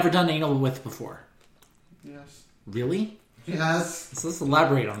you've never done anal with before? Yes. Really? Yes. So let's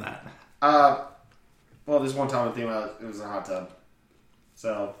elaborate on that. Well, there's one time it was a hot tub,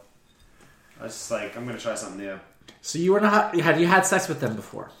 so I was just like, I'm gonna try something new. So you were in a have you had sex with them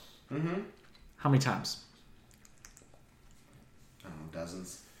before? Mm-hmm. How many times? I don't know,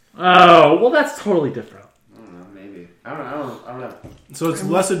 dozens. Oh, well, that's totally different. I don't know, maybe. I don't know. So it's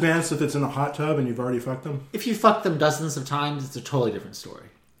less advanced if it's in a hot tub and you've already fucked them? If you fuck them dozens of times, it's a totally different story.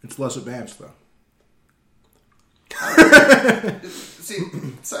 It's less advanced, though. See,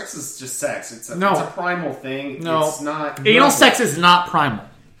 sex is just sex. It's a primal thing. No. It's not... Anal sex is not primal.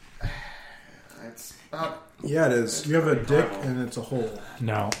 It's about... Yeah, it is. You have a dick and it's a hole.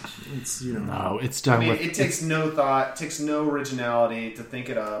 No. It's, No, it's I done mean, with... it takes no thought, takes no originality to think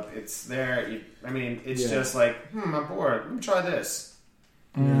it up. It's there. It's just like, I'm bored. Let me try this.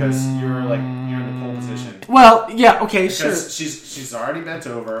 Because you're in the pole position. Well, yeah, okay, Because sure. she's already bent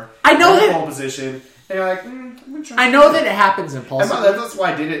over. I know in the that- pole position, And you're like, I'm gonna try. I know that it happens impulsively. That's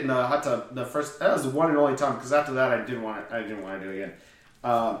why I did it in the hot tub. That was the one and only time. Because after that, I didn't want to do it again.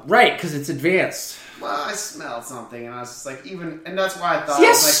 Right, because it's advanced. Well, I smelled something, and I was just like, and that's why I thought,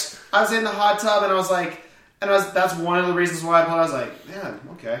 Yes! I was in the hot tub, and I was like, that's one of the reasons why I was like, yeah,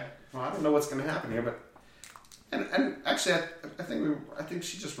 okay, well, I don't know what's going to happen here, but, and actually, I think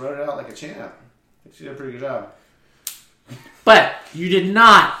she just wrote it out like a champ. I think she did a pretty good job. But you did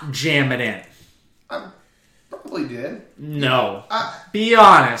not jam it in. I probably did. No. Be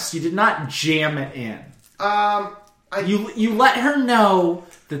honest, you did not jam it in. You let her know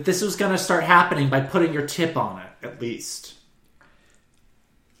that this was going to start happening by putting your tip on it, at least.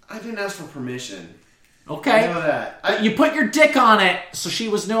 I didn't ask for permission. Okay. I know that. You put your dick on it, so she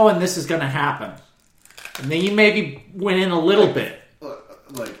was knowing this is going to happen. And then you maybe went in a little bit.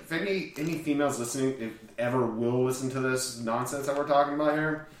 Like, if any females listening, if ever will listen to this nonsense that we're talking about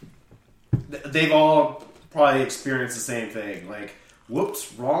here, they've all probably experienced the same thing. Like,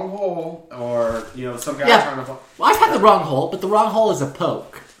 whoops, wrong hole, or, some guy trying to... Well, I've had the wrong hole, but the wrong hole is a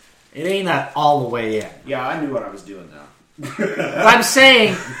poke. It ain't all the way in. Yeah, I knew what I was doing now. But I'm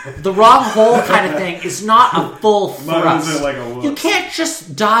saying, the wrong hole kind of thing is not a full thrust. Like a you can't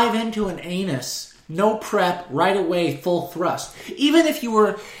just dive into an anus, no prep, right away, full thrust. Even if you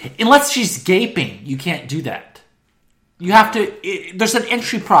were... Unless she's gaping, you can't do that. You have to... there's an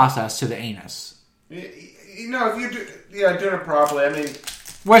entry process to the anus. If you do... Yeah, doing it properly, I mean...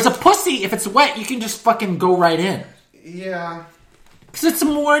 Whereas a pussy, if it's wet, you can just fucking go right in. Yeah. Because it's a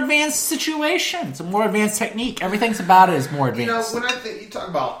more advanced situation. It's a more advanced technique. Everything's about it is more advanced. When you talk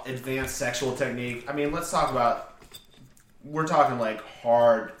about advanced sexual technique, I mean, let's talk about... We're talking, like,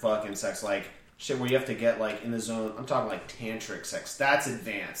 hard fucking sex. Like, shit where you have to get, like, in the zone. I'm talking, like, tantric sex. That's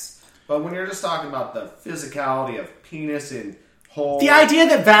advanced. But when you're just talking about the physicality of penis and... The idea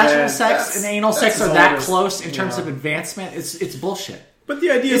that vaginal sex and anal sex are that close in terms of advancement, it's bullshit. But the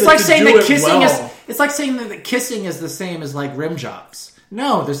idea it's that like saying that kissing well, it's like saying that kissing is the same as like rim jobs.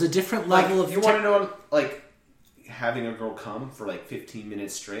 No, there's a different level of. You want to know, like, having a girl come for like 15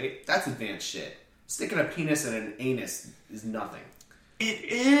 minutes straight? That's advanced shit. Sticking a penis in an anus is nothing. It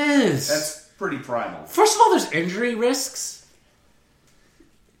is. That's pretty primal. First of all, there's injury risks.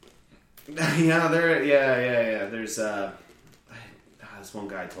 Yeah, There's this one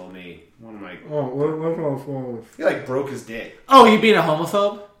guy told me, one of my... He, like, broke his dick. Oh, you being a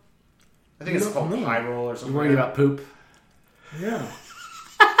homophobe? I think it's called pyro or something. You worried about poop? Yeah.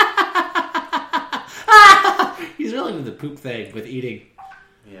 He's really into the poop thing with eating.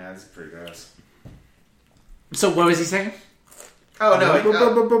 Yeah, it's pretty gross. So what was he saying? Oh,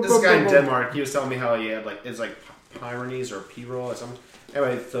 no. This guy in Denmark, he was telling me how he had, like, it's like Pyrenees or P-roll or something.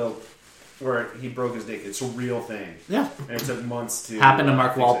 Anyway, so... Where he broke his dick. It's a real thing. Yeah. And it took months to... Happened to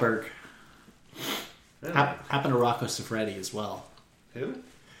Mark Wahlberg. Really? Happened to Rocco Siffredi as well. Who?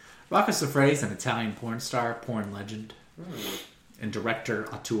 Rocco Siffredi's an Italian porn star, porn legend, and director,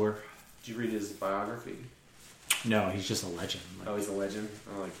 auteur. Did you read his biography? No, he's just a legend. Oh, he's a legend?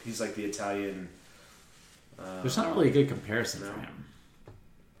 Oh, he's like the Italian... There's not really a good comparison for him.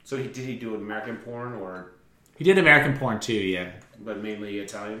 So did he do American porn, or... He did American porn too, yeah. But mainly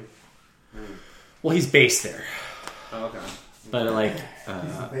Italian? Well, he's based there. Oh, okay. But like...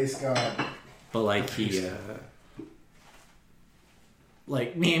 he's the base god. But like he...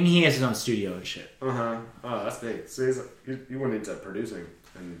 like, he has his own studio and shit. Uh-huh. Oh, that's big. So he went into producing.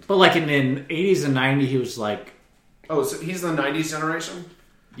 But like in the 80s and 90s, he was like... Oh, so he's the 90s generation?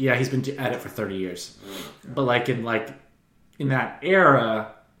 Yeah, he's been at it for 30 years. But like in that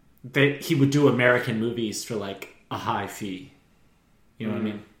era, that he would do American movies for like a high fee. You know what I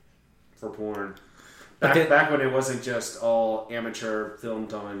mean? For porn. Back when it wasn't just all amateur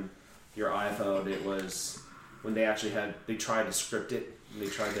filmed on your iPhone, it was when they actually they tried to script it. They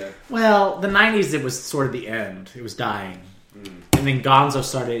tried to... Well, the 90s, it was sort of the end. It was dying. And then Gonzo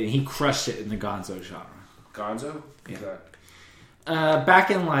started, and he crushed it in the Gonzo genre. Gonzo? Yeah. Okay.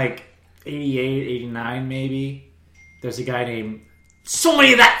 Back in like 88, 89 maybe, there's a guy named... So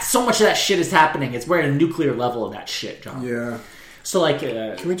much of that shit is happening. It's wearing a nuclear level of that shit, John. Yeah. So like...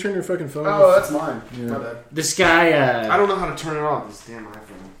 Can we turn your fucking phone off? Oh, that's mine. Yeah. My bad. This guy... I don't know how to turn it off, this damn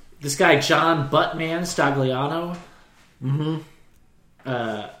iPhone. This guy, John Buttman Stagliano. Mm-hmm.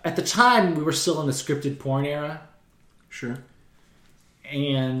 At the time, we were still in the scripted porn era. Sure.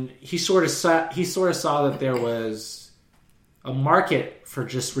 And he sort of saw that there was a market for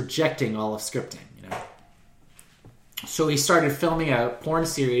just rejecting all of scripting, you know. So he started filming a porn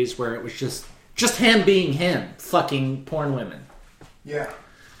series where it was just him being him, fucking porn women. Yeah.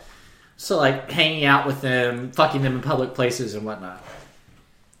 So like hanging out with them, fucking them in public places and whatnot.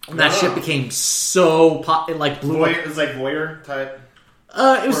 And that shit became so it like blew Voyeur, up. it was like voyeur type,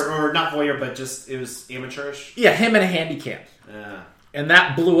 It was or not voyeur, but just it was amateurish. yeah, him and a handy cam. Yeah. And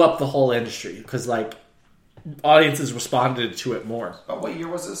that blew up the whole industry because like audiences responded to it more. Oh, what year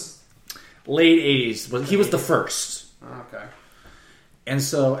was this? Late 80s. He was the first. Oh, okay. And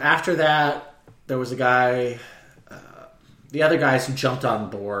so after that, there was a guy, the other guys who jumped on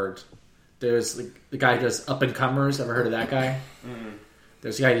board. There's the guy who does Up and Comers. Ever heard of that guy? Mm-hmm.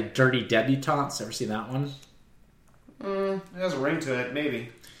 There's a guy who did Dirty Debutantes. Ever seen that one? It has a ring to it, maybe.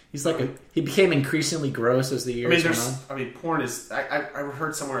 He's like he became increasingly gross as the years went on. Porn is. I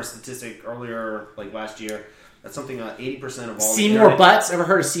heard somewhere a statistic earlier, like last year, that something 80% of all Seymour Butts. Ever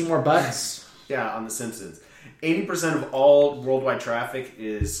heard of Seymour Butts? Yeah, on The Simpsons. 80% of all worldwide traffic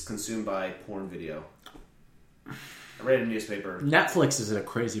is consumed by porn video. I read a newspaper. Netflix is at a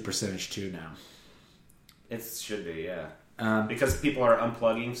crazy percentage too now. It should be, yeah. Because people are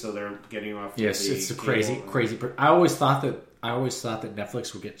unplugging, so they're getting off. Yes, it's a crazy. I always thought that that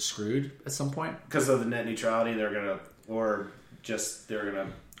Netflix would get screwed at some point because of the net neutrality. They're gonna.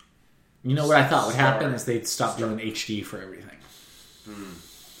 You know what I thought would happen is they'd stop doing HD for everything.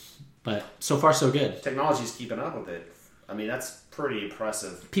 But so far, so good. Technology's keeping up with it. I mean, that's pretty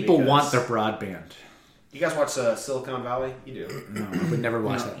impressive. People want their broadband. You guys watch Silicon Valley? You do. No, I would never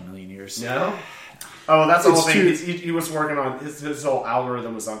watch that in a million years. No? Oh, that's the whole thing. He was working on... His whole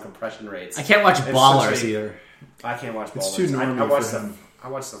algorithm was on compression rates. I can't watch Ballers either. I can't watch Ballers. It's too normie I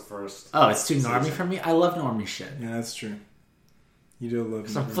watched the first... Oh, it's too normie for me? I love normie shit. Yeah, that's true. You do love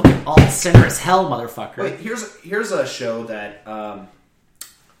some fucking alt-center as hell, motherfucker. Wait, here's a show that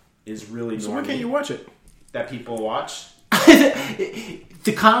is really normie. So why can't you watch it? That people watch?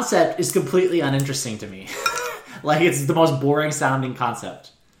 The concept is completely uninteresting to me. Like, it's the most boring sounding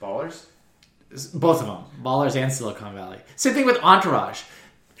concept. Ballers? Both of them. Ballers and Silicon Valley. Same thing with Entourage.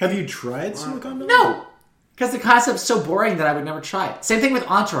 Have you tried Silicon Valley? No! Because the concept's so boring that I would never try it. Same thing with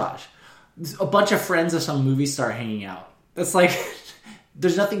Entourage. A bunch of friends of some movie star hanging out. That's like...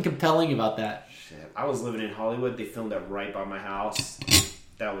 There's nothing compelling about that. Shit. I was living in Hollywood. They filmed that right by my house.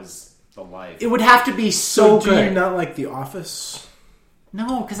 That was the life. It would have to be so good. Do you not like The Office?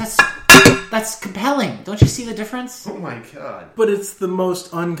 No, because that's compelling. Don't you see the difference? Oh my god. But it's the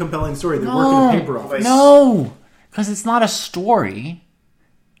most uncompelling story. They work in a paper office. No, because it's not a story.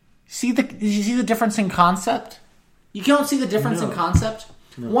 You see the difference in concept? You don't see the difference in concept?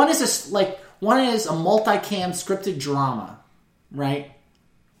 No. One is a multicam scripted drama, right?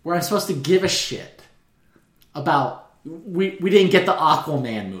 Where I'm supposed to give a shit about we didn't get the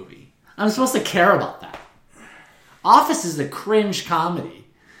Aquaman movie. I'm supposed to care about that. Office is a cringe comedy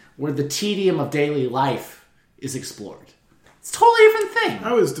where the tedium of daily life is explored. It's a totally different thing.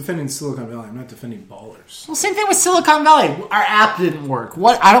 I was defending Silicon Valley. I'm not defending Ballers. Well, same thing with Silicon Valley. Our app didn't work.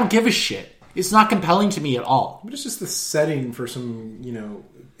 What? I don't give a shit. It's not compelling to me at all. But it's just the setting for some,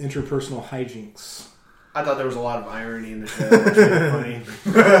 interpersonal hijinks. I thought there was a lot of irony in the show. Which made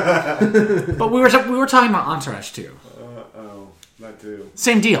it funny. But we were talking about Entourage too. That too.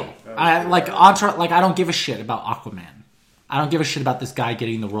 Same deal. Entourage. Like, I don't give a shit about Aquaman. I don't give a shit about this guy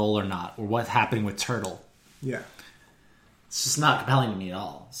getting the role or not, or what's happening with Turtle. Yeah. It's just not compelling to me at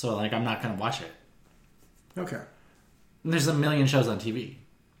all. So, I'm not going to watch it. Okay. And there's a million shows on TV.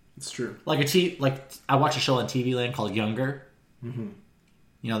 It's true. I watch a show on TV Land called Younger. Mm-hmm.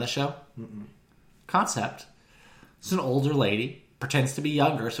 You know that show? Mm-mm. Concept. It's an older lady, pretends to be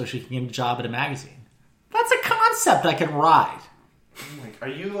younger so she can get a job at a magazine. That's a concept I can ride. Are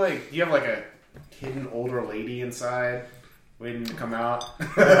you do you have a hidden older lady inside waiting to come out?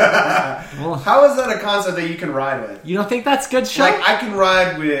 Well, how is that a concept that you can ride with? You don't think that's good show? I can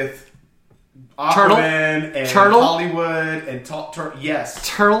ride with Aquaman and Turtle? Hollywood and Turtle. Yes.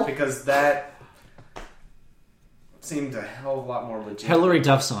 Turtle? Because that seemed a hell of a lot more legit. Hilary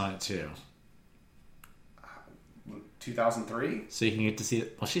Duff's on it too. 2003? So you can get to see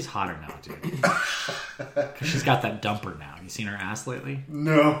it. Well, she's hotter now, dude. Because she's got that dumper now. You seen her ass lately?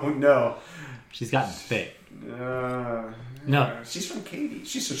 No. She's gotten thick. No. She's from Katy.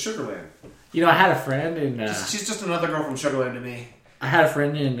 She's from Sugarland. I had a friend in... she's just another girl from Sugarland to me. I had a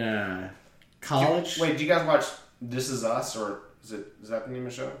friend in college. Wait, do you guys watch This Is Us? Or is that the name of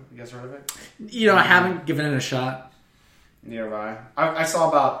the show? You guys heard of it? I haven't given it a shot. Neither have I saw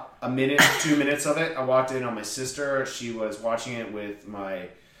about a minute, 2 minutes of it. I walked in on my sister. She was watching it with my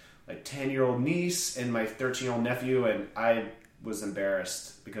 10-year-old niece and my 13-year-old nephew, and I was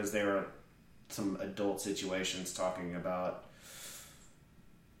embarrassed because there were some adult situations talking about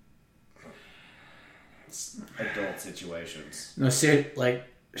adult situations. No, see,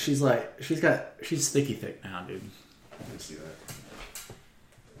 she's thicky thick now, dude. I can see that.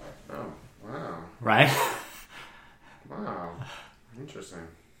 Oh, wow. right? Wow. Interesting.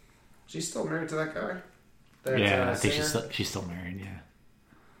 She's still married to that guy? Yeah, I think singer? she's still married.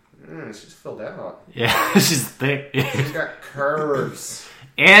 Yeah, She's filled out. yeah, she's thick, She's got curves.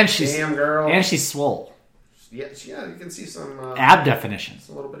 and she's Damn, girl. and she's swole. Yeah, you can see some... Ab definition.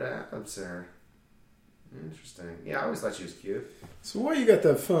 a little bit of abs there. Interesting. Yeah, I always thought she was cute. So while you got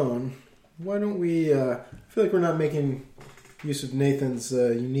that phone, why don't we... I feel like we're not making use of Nathan's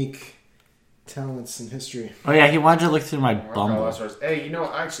unique talents and history. Oh yeah, he wanted to look through my Oh, Bumble. that's right. Hey,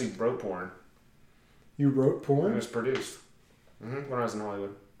 I actually wrote porn. You wrote It porn? was produced. When I was in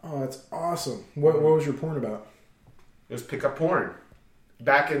Hollywood. Oh, that's awesome. What was your porn about? It was pickup porn.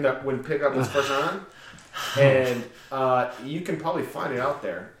 Back in when pickup was first on. And you can probably find it out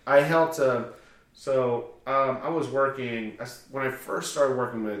there. I helped... I was working... When I first started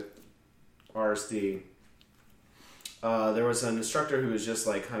working with RSD, there was an instructor who was just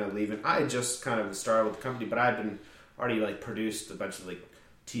like kind of leaving. I had just kind of started with the company, but I had been already like produced a bunch of like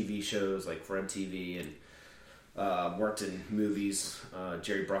TV shows like for MTV and worked in movies,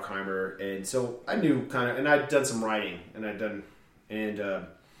 Jerry Bruckheimer, and so I knew kind of, and I'd done some writing, and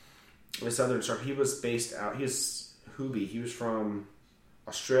this other instructor, he was based out. He was Hoobie. He was from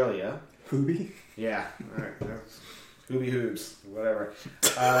Australia. Hoobie? Yeah, all right. Hoobie Hoobs, whatever.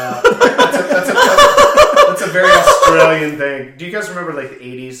 That's a very Australian thing. Do you guys remember like the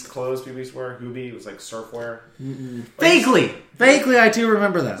 80s clothes people used to wear? Hoobie, it was like surfwear. Vaguely, I do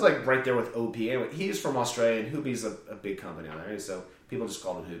remember that. It's like right there with OP. Anyway, he's from Australia, and Hoobie's a big company on there, so people just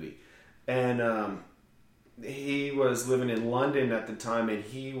called him Hoobie. And he was living in London at the time, and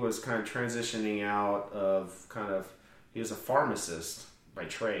he was kind of transitioning out of he was a pharmacist by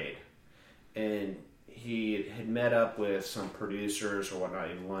trade, and he had met up with some producers or whatnot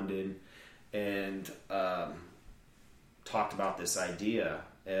in London, and talked about this idea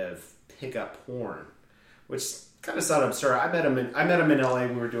of pickup porn, which kind of sounded absurd. I met him in LA.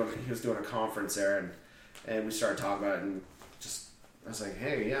 He was doing a conference there, and we started talking about it, and I was like,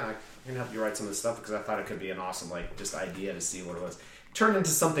 hey, yeah, I can help you write some of this stuff, because I thought it could be an awesome just idea to see what it was. It turned into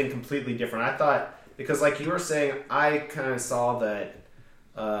something completely different. I thought, because like you were saying, I kind of saw that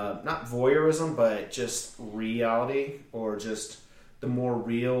not voyeurism, but just reality, or just the more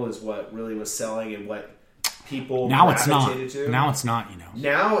real is what really was selling, and what people Now it's not. gravitated to. Now it's not.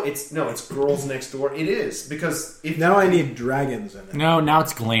 Now it's girls next door. It is, because Now I need dragons in it. No, now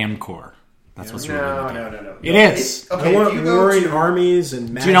it's glamcore. That's what's really no. looking. It is. Okay, I want if you go warring to- armies and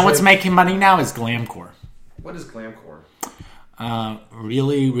magic. Do you know what's making money now? Is glamcore. What is glamcore?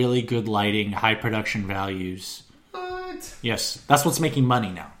 Really, really good lighting, high production values. What? Yes, that's what's making money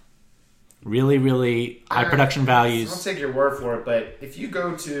now. Really, really high production I'll values. take your word for it, but if you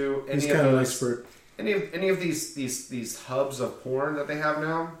go to He's any of kind of an those, expert. any of these hubs of porn that they have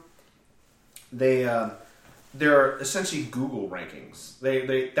now, they're essentially Google rankings.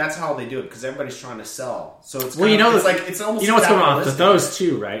 They that's how they do it, because everybody's trying to sell. So it's it's like it's almost what's going on with capitalistic. those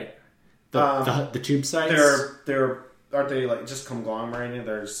two, right? The tube sites. They're aren't they like just conglomerated?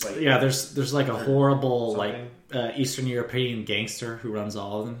 They're just like There's like a horrible something. Eastern European gangster who runs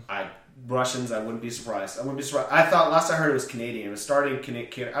all of them. Russians. I wouldn't be surprised. I thought last I heard it was Canadian. It was starting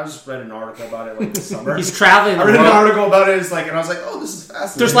Canadian. I just read an article about it like this summer. He's traveling. I read an article about it. It's like, and I was like, oh, this is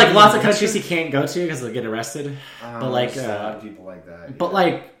fascinating. There's like lots of countries he can't go to because they'll get arrested. But like there's a lot of people like that. But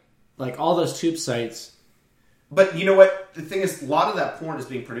yeah. like all those tube sites. But you know what? The thing is, a lot of that porn is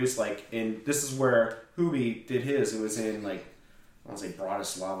being produced this is where Hoobie did his. It was in I won't say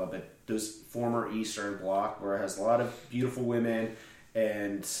Bratislava, but those former Eastern Bloc, where it has a lot of beautiful women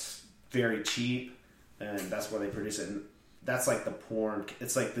and very cheap, and that's where they produce it. And that's like the porn.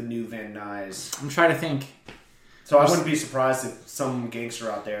 It's like the new Van Nuys. I'm trying to think. So I wouldn't be surprised if some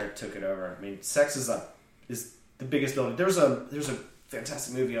gangster out there took it over. I mean, sex is the biggest building. There's a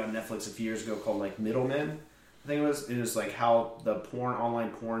fantastic movie on Netflix a few years ago called Middlemen. I think it was like how the online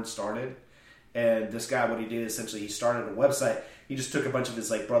porn started. And this guy, what he did essentially, he started a website. He just took a bunch of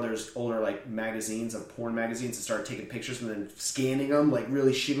his brother's older magazines, of porn magazines, and started taking pictures and then scanning them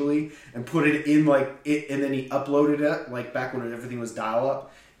really shittily and put it in it. And then he uploaded it back when everything was dial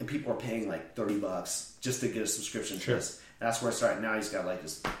up, and people were paying $30 just to get a subscription to this. And that's where it started. Now he's got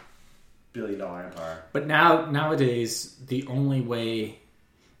this $1 billion empire. But nowadays, there's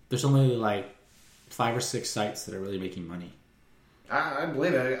only 5 or 6 sites that are really making money. I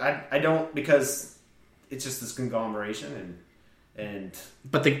believe it. I don't, because it's just this conglomeration and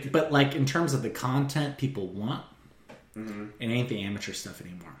But in terms of the content people want, it ain't the amateur stuff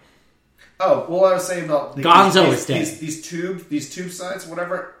anymore. Oh, well, I was saying about Gonzo is dead. These tube sites,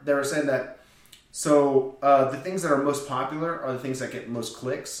 whatever. They were saying that. So the things that are most popular are the things that get most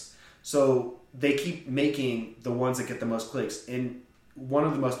clicks. So they keep making the ones that get the most clicks. And one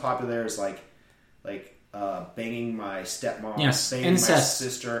of the most popular is like banging my stepmom, Yes, banging incest. my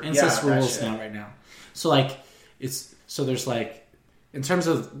sister. Incest that rules shit. now right now. So like there's like in terms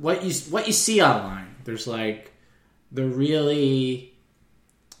of what you see online, there's like the really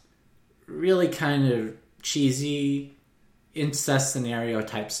kind of cheesy incest scenario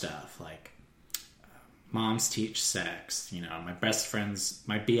type stuff, like moms teach sex, my best friend's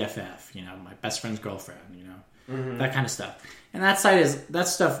my BFF, my best friend's girlfriend, that kind of stuff. And that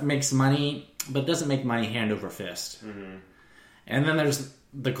stuff makes money, but doesn't make money hand over fist. Mm-hmm. And then there's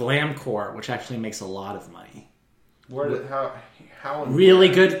the glamcore, which actually makes a lot of money. How really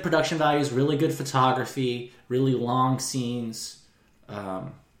good production values, really good photography, really long scenes.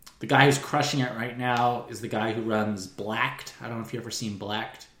 The guy who's crushing it right now is the guy who runs Blacked. I don't know if you've ever seen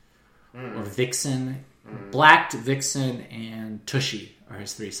Blacked or Vixen. Blacked, Vixen, and Tushy are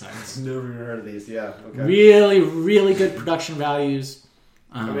his 3 sites. Never even heard of these. Yeah, okay. Really, really good production values.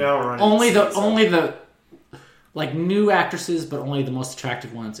 I don't run only the like new actresses, but only the most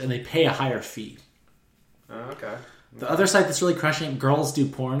attractive ones, and they pay a higher fee. Okay. The other site that's really crushing it, Girls Do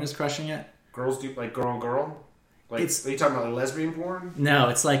Porn, is crushing it. Girls do like girl on girl. Like, are you talking about like lesbian porn? No,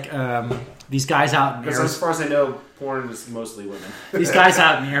 it's like these guys out in Because as far as I know, porn is mostly women. These guys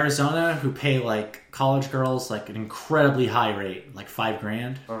out in Arizona who pay like college girls like an incredibly high rate, like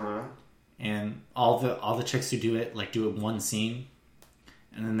 $5,000. Uh-huh. And all the chicks who do it one scene,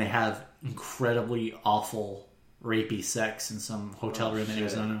 and then they have incredibly awful rapey sex in some hotel room in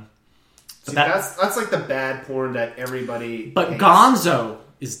Arizona. See, that's like the bad porn that everybody. But hates. Gonzo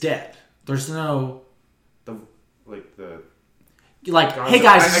is dead. There's no Gonzo. hey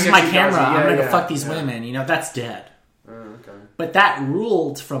guys, I this is get my you, camera. Gonzo. I'm gonna Yeah, fuck these yeah. women. That's dead. Okay. But that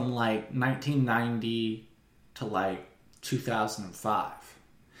ruled from like 1990 to like 2005,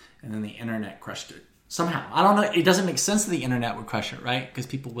 and then the internet crushed it somehow. I don't know. It doesn't make sense that the internet would crush it, right? Because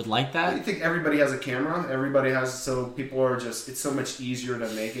people would like that. You think everybody has a camera? Everybody has, so people are just. It's so much easier to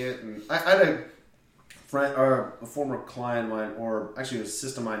make it. And I had a friend or a former client of mine, or actually a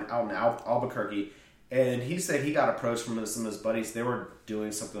system of mine out in Albuquerque, and he said he got approached from some of his buddies. They were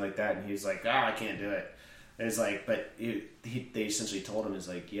doing something like that, and he was like, I can't do it. And it's like, but they essentially told him,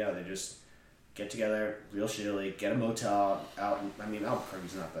 yeah, they just get together real shittily, get a motel out.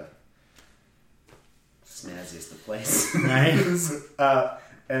 Albuquerque's not the snazziest of place. Right.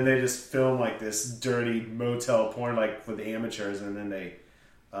 And they just film like this dirty motel porn, like for the amateurs, and then they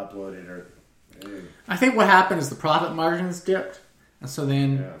upload it. I think what happened is the profit margins dipped, and so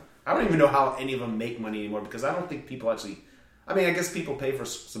then Yeah. I don't even know how any of them make money anymore, because I don't think people actually. I guess people pay for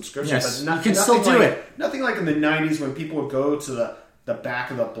subscriptions, Yes, but you can still do it. Nothing like in the 90s when people would go to the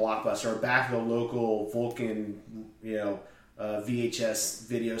back of the Blockbuster or back of the local Vulcan, VHS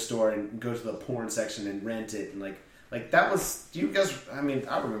video store and go to the porn section and rent it, and like that was. Do you guys? I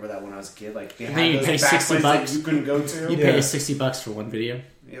remember that when I was a kid. Like they had you those pay back $60 places that you couldn't go to. you pay $60 for one video.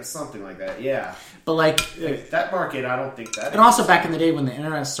 Yeah, something like that. Yeah, But like that market, I don't think that. and also back in the day when the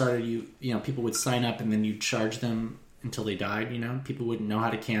internet started, people would sign up and then you'd charge them until they died. People wouldn't know how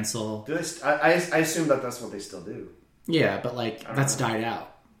to cancel. I assume that's what they still do. Yeah, but that's died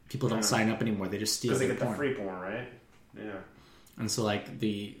out. People don't sign up anymore. They just steal Because they their get porn. the free porn, right? Yeah. And so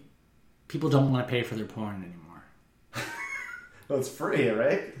the people don't want to pay for their porn anymore. Well, it's free,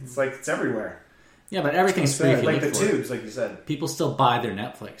 right? It's like it's everywhere. Yeah, but everything's free if you Like look the for it. tubes, like you said. People still buy their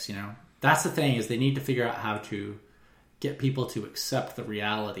Netflix, That's the thing, is they need to figure out how to get people to accept the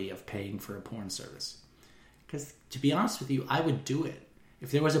reality of paying for a porn service. Because, to be honest with you, I would do it.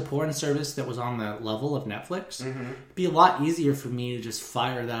 If there was a porn service that was on the level of Netflix, it'd be a lot easier for me to just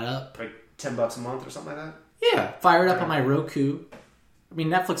fire that up. Like $10 a month or something like that? Yeah, fire it up on my Roku.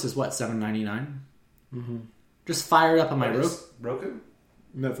 Netflix is what, $7.99? Mm-hmm. Just fire it up on my Roku. Roku?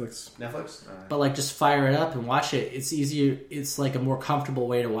 Netflix. But just fire it up and watch it. It's easier. It's like a more comfortable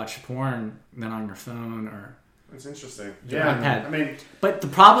way to watch porn than on your phone or. It's interesting. Your Yeah, iPad. But the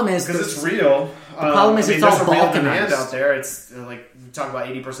problem is because it's real. The problem is it's all there's a real demand balkanized. out there. It's like we talk about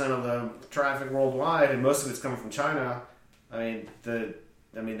 80% of the traffic worldwide, and most of it's coming from China. The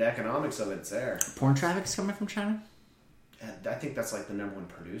economics of it's there. Porn traffic is coming from China? And I think that's like the number one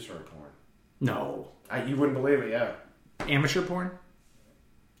producer of porn. No. You wouldn't believe it, yeah. Amateur porn?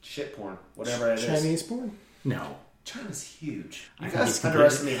 Shit porn, whatever it is. Chinese porn? No. China's huge. I You think guys he's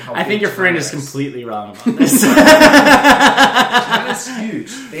underestimate how I think big your friend China is completely wrong about this. China's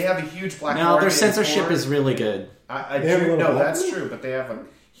huge. They have a huge black market. No, their in censorship porn. is really good. I They have a do. little No, black that's one? true, but they have a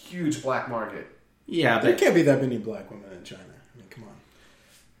huge black market. Yeah, There but can't be that many black women in China. Come on.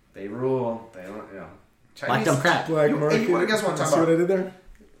 They rule. They don't. black don't crack. Black You- market. hey, what do you guys wanna talk See about? what I did there?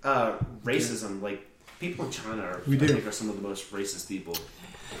 racism, like people in China are, We I do. think, are some of the most racist people.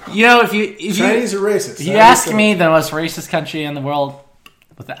 You know, if you Chinese are racist. if you ask me, the most racist country in the world,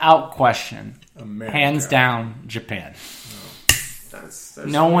 without question, America. hands down, Japan. There's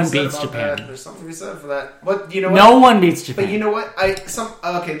No one something beats said about Japan. that. There's something to be said for that. But you know what? No one beats Japan. But you know what?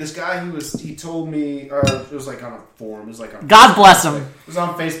 This guy he told me, or it was like on a forum. It was like on God bless him. It was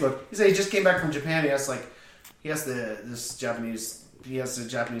on Facebook. He said he just came back from Japan. He asked the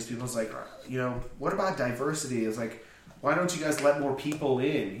Japanese people. It's like, you know, what about diversity? It's like, why don't you guys let more people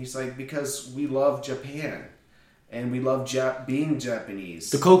in? He's like, because we love Japan and we love being Japanese.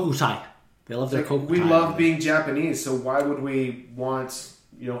 The kokusai. They love their kokusai. We love being Japanese, so why would we want,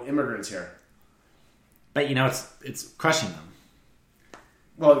 you know, immigrants here? But you know, it's crushing them.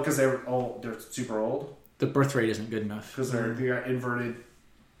 Well, because they're super old. The birth rate isn't good enough. Because they got inverted.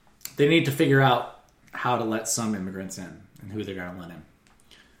 They need to figure out how to let some immigrants in and who they're going to let in.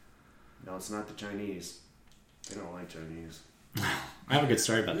 No, it's not the Chinese. They don't like Chinese. I have a good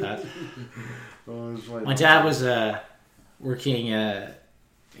story about that. Like, My dad was working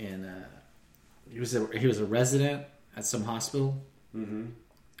he was a resident at some hospital, and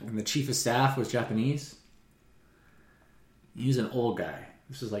the chief of staff was Japanese. He was an old guy.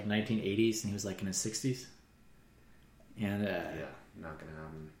 This was like 1980s, and he was like in his 60s. And not gonna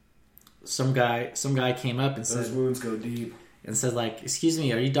happen. some guy came up and Those said, wounds go deep. like, "Excuse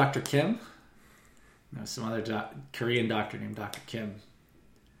me, are you Dr. Kim?" No, some other Korean doctor named Dr. Kim.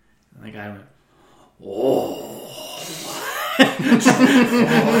 And the guy went,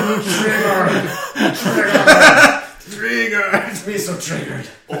 Triggered. Me so triggered.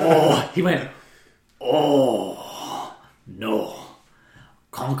 he went, "Oh, no.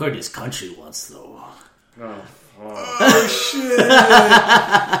 Conquered this country once, though." Oh shit!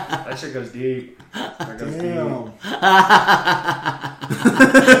 that shit goes deep. That goes Damn. deep.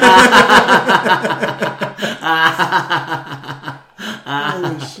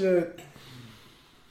 Holy shit!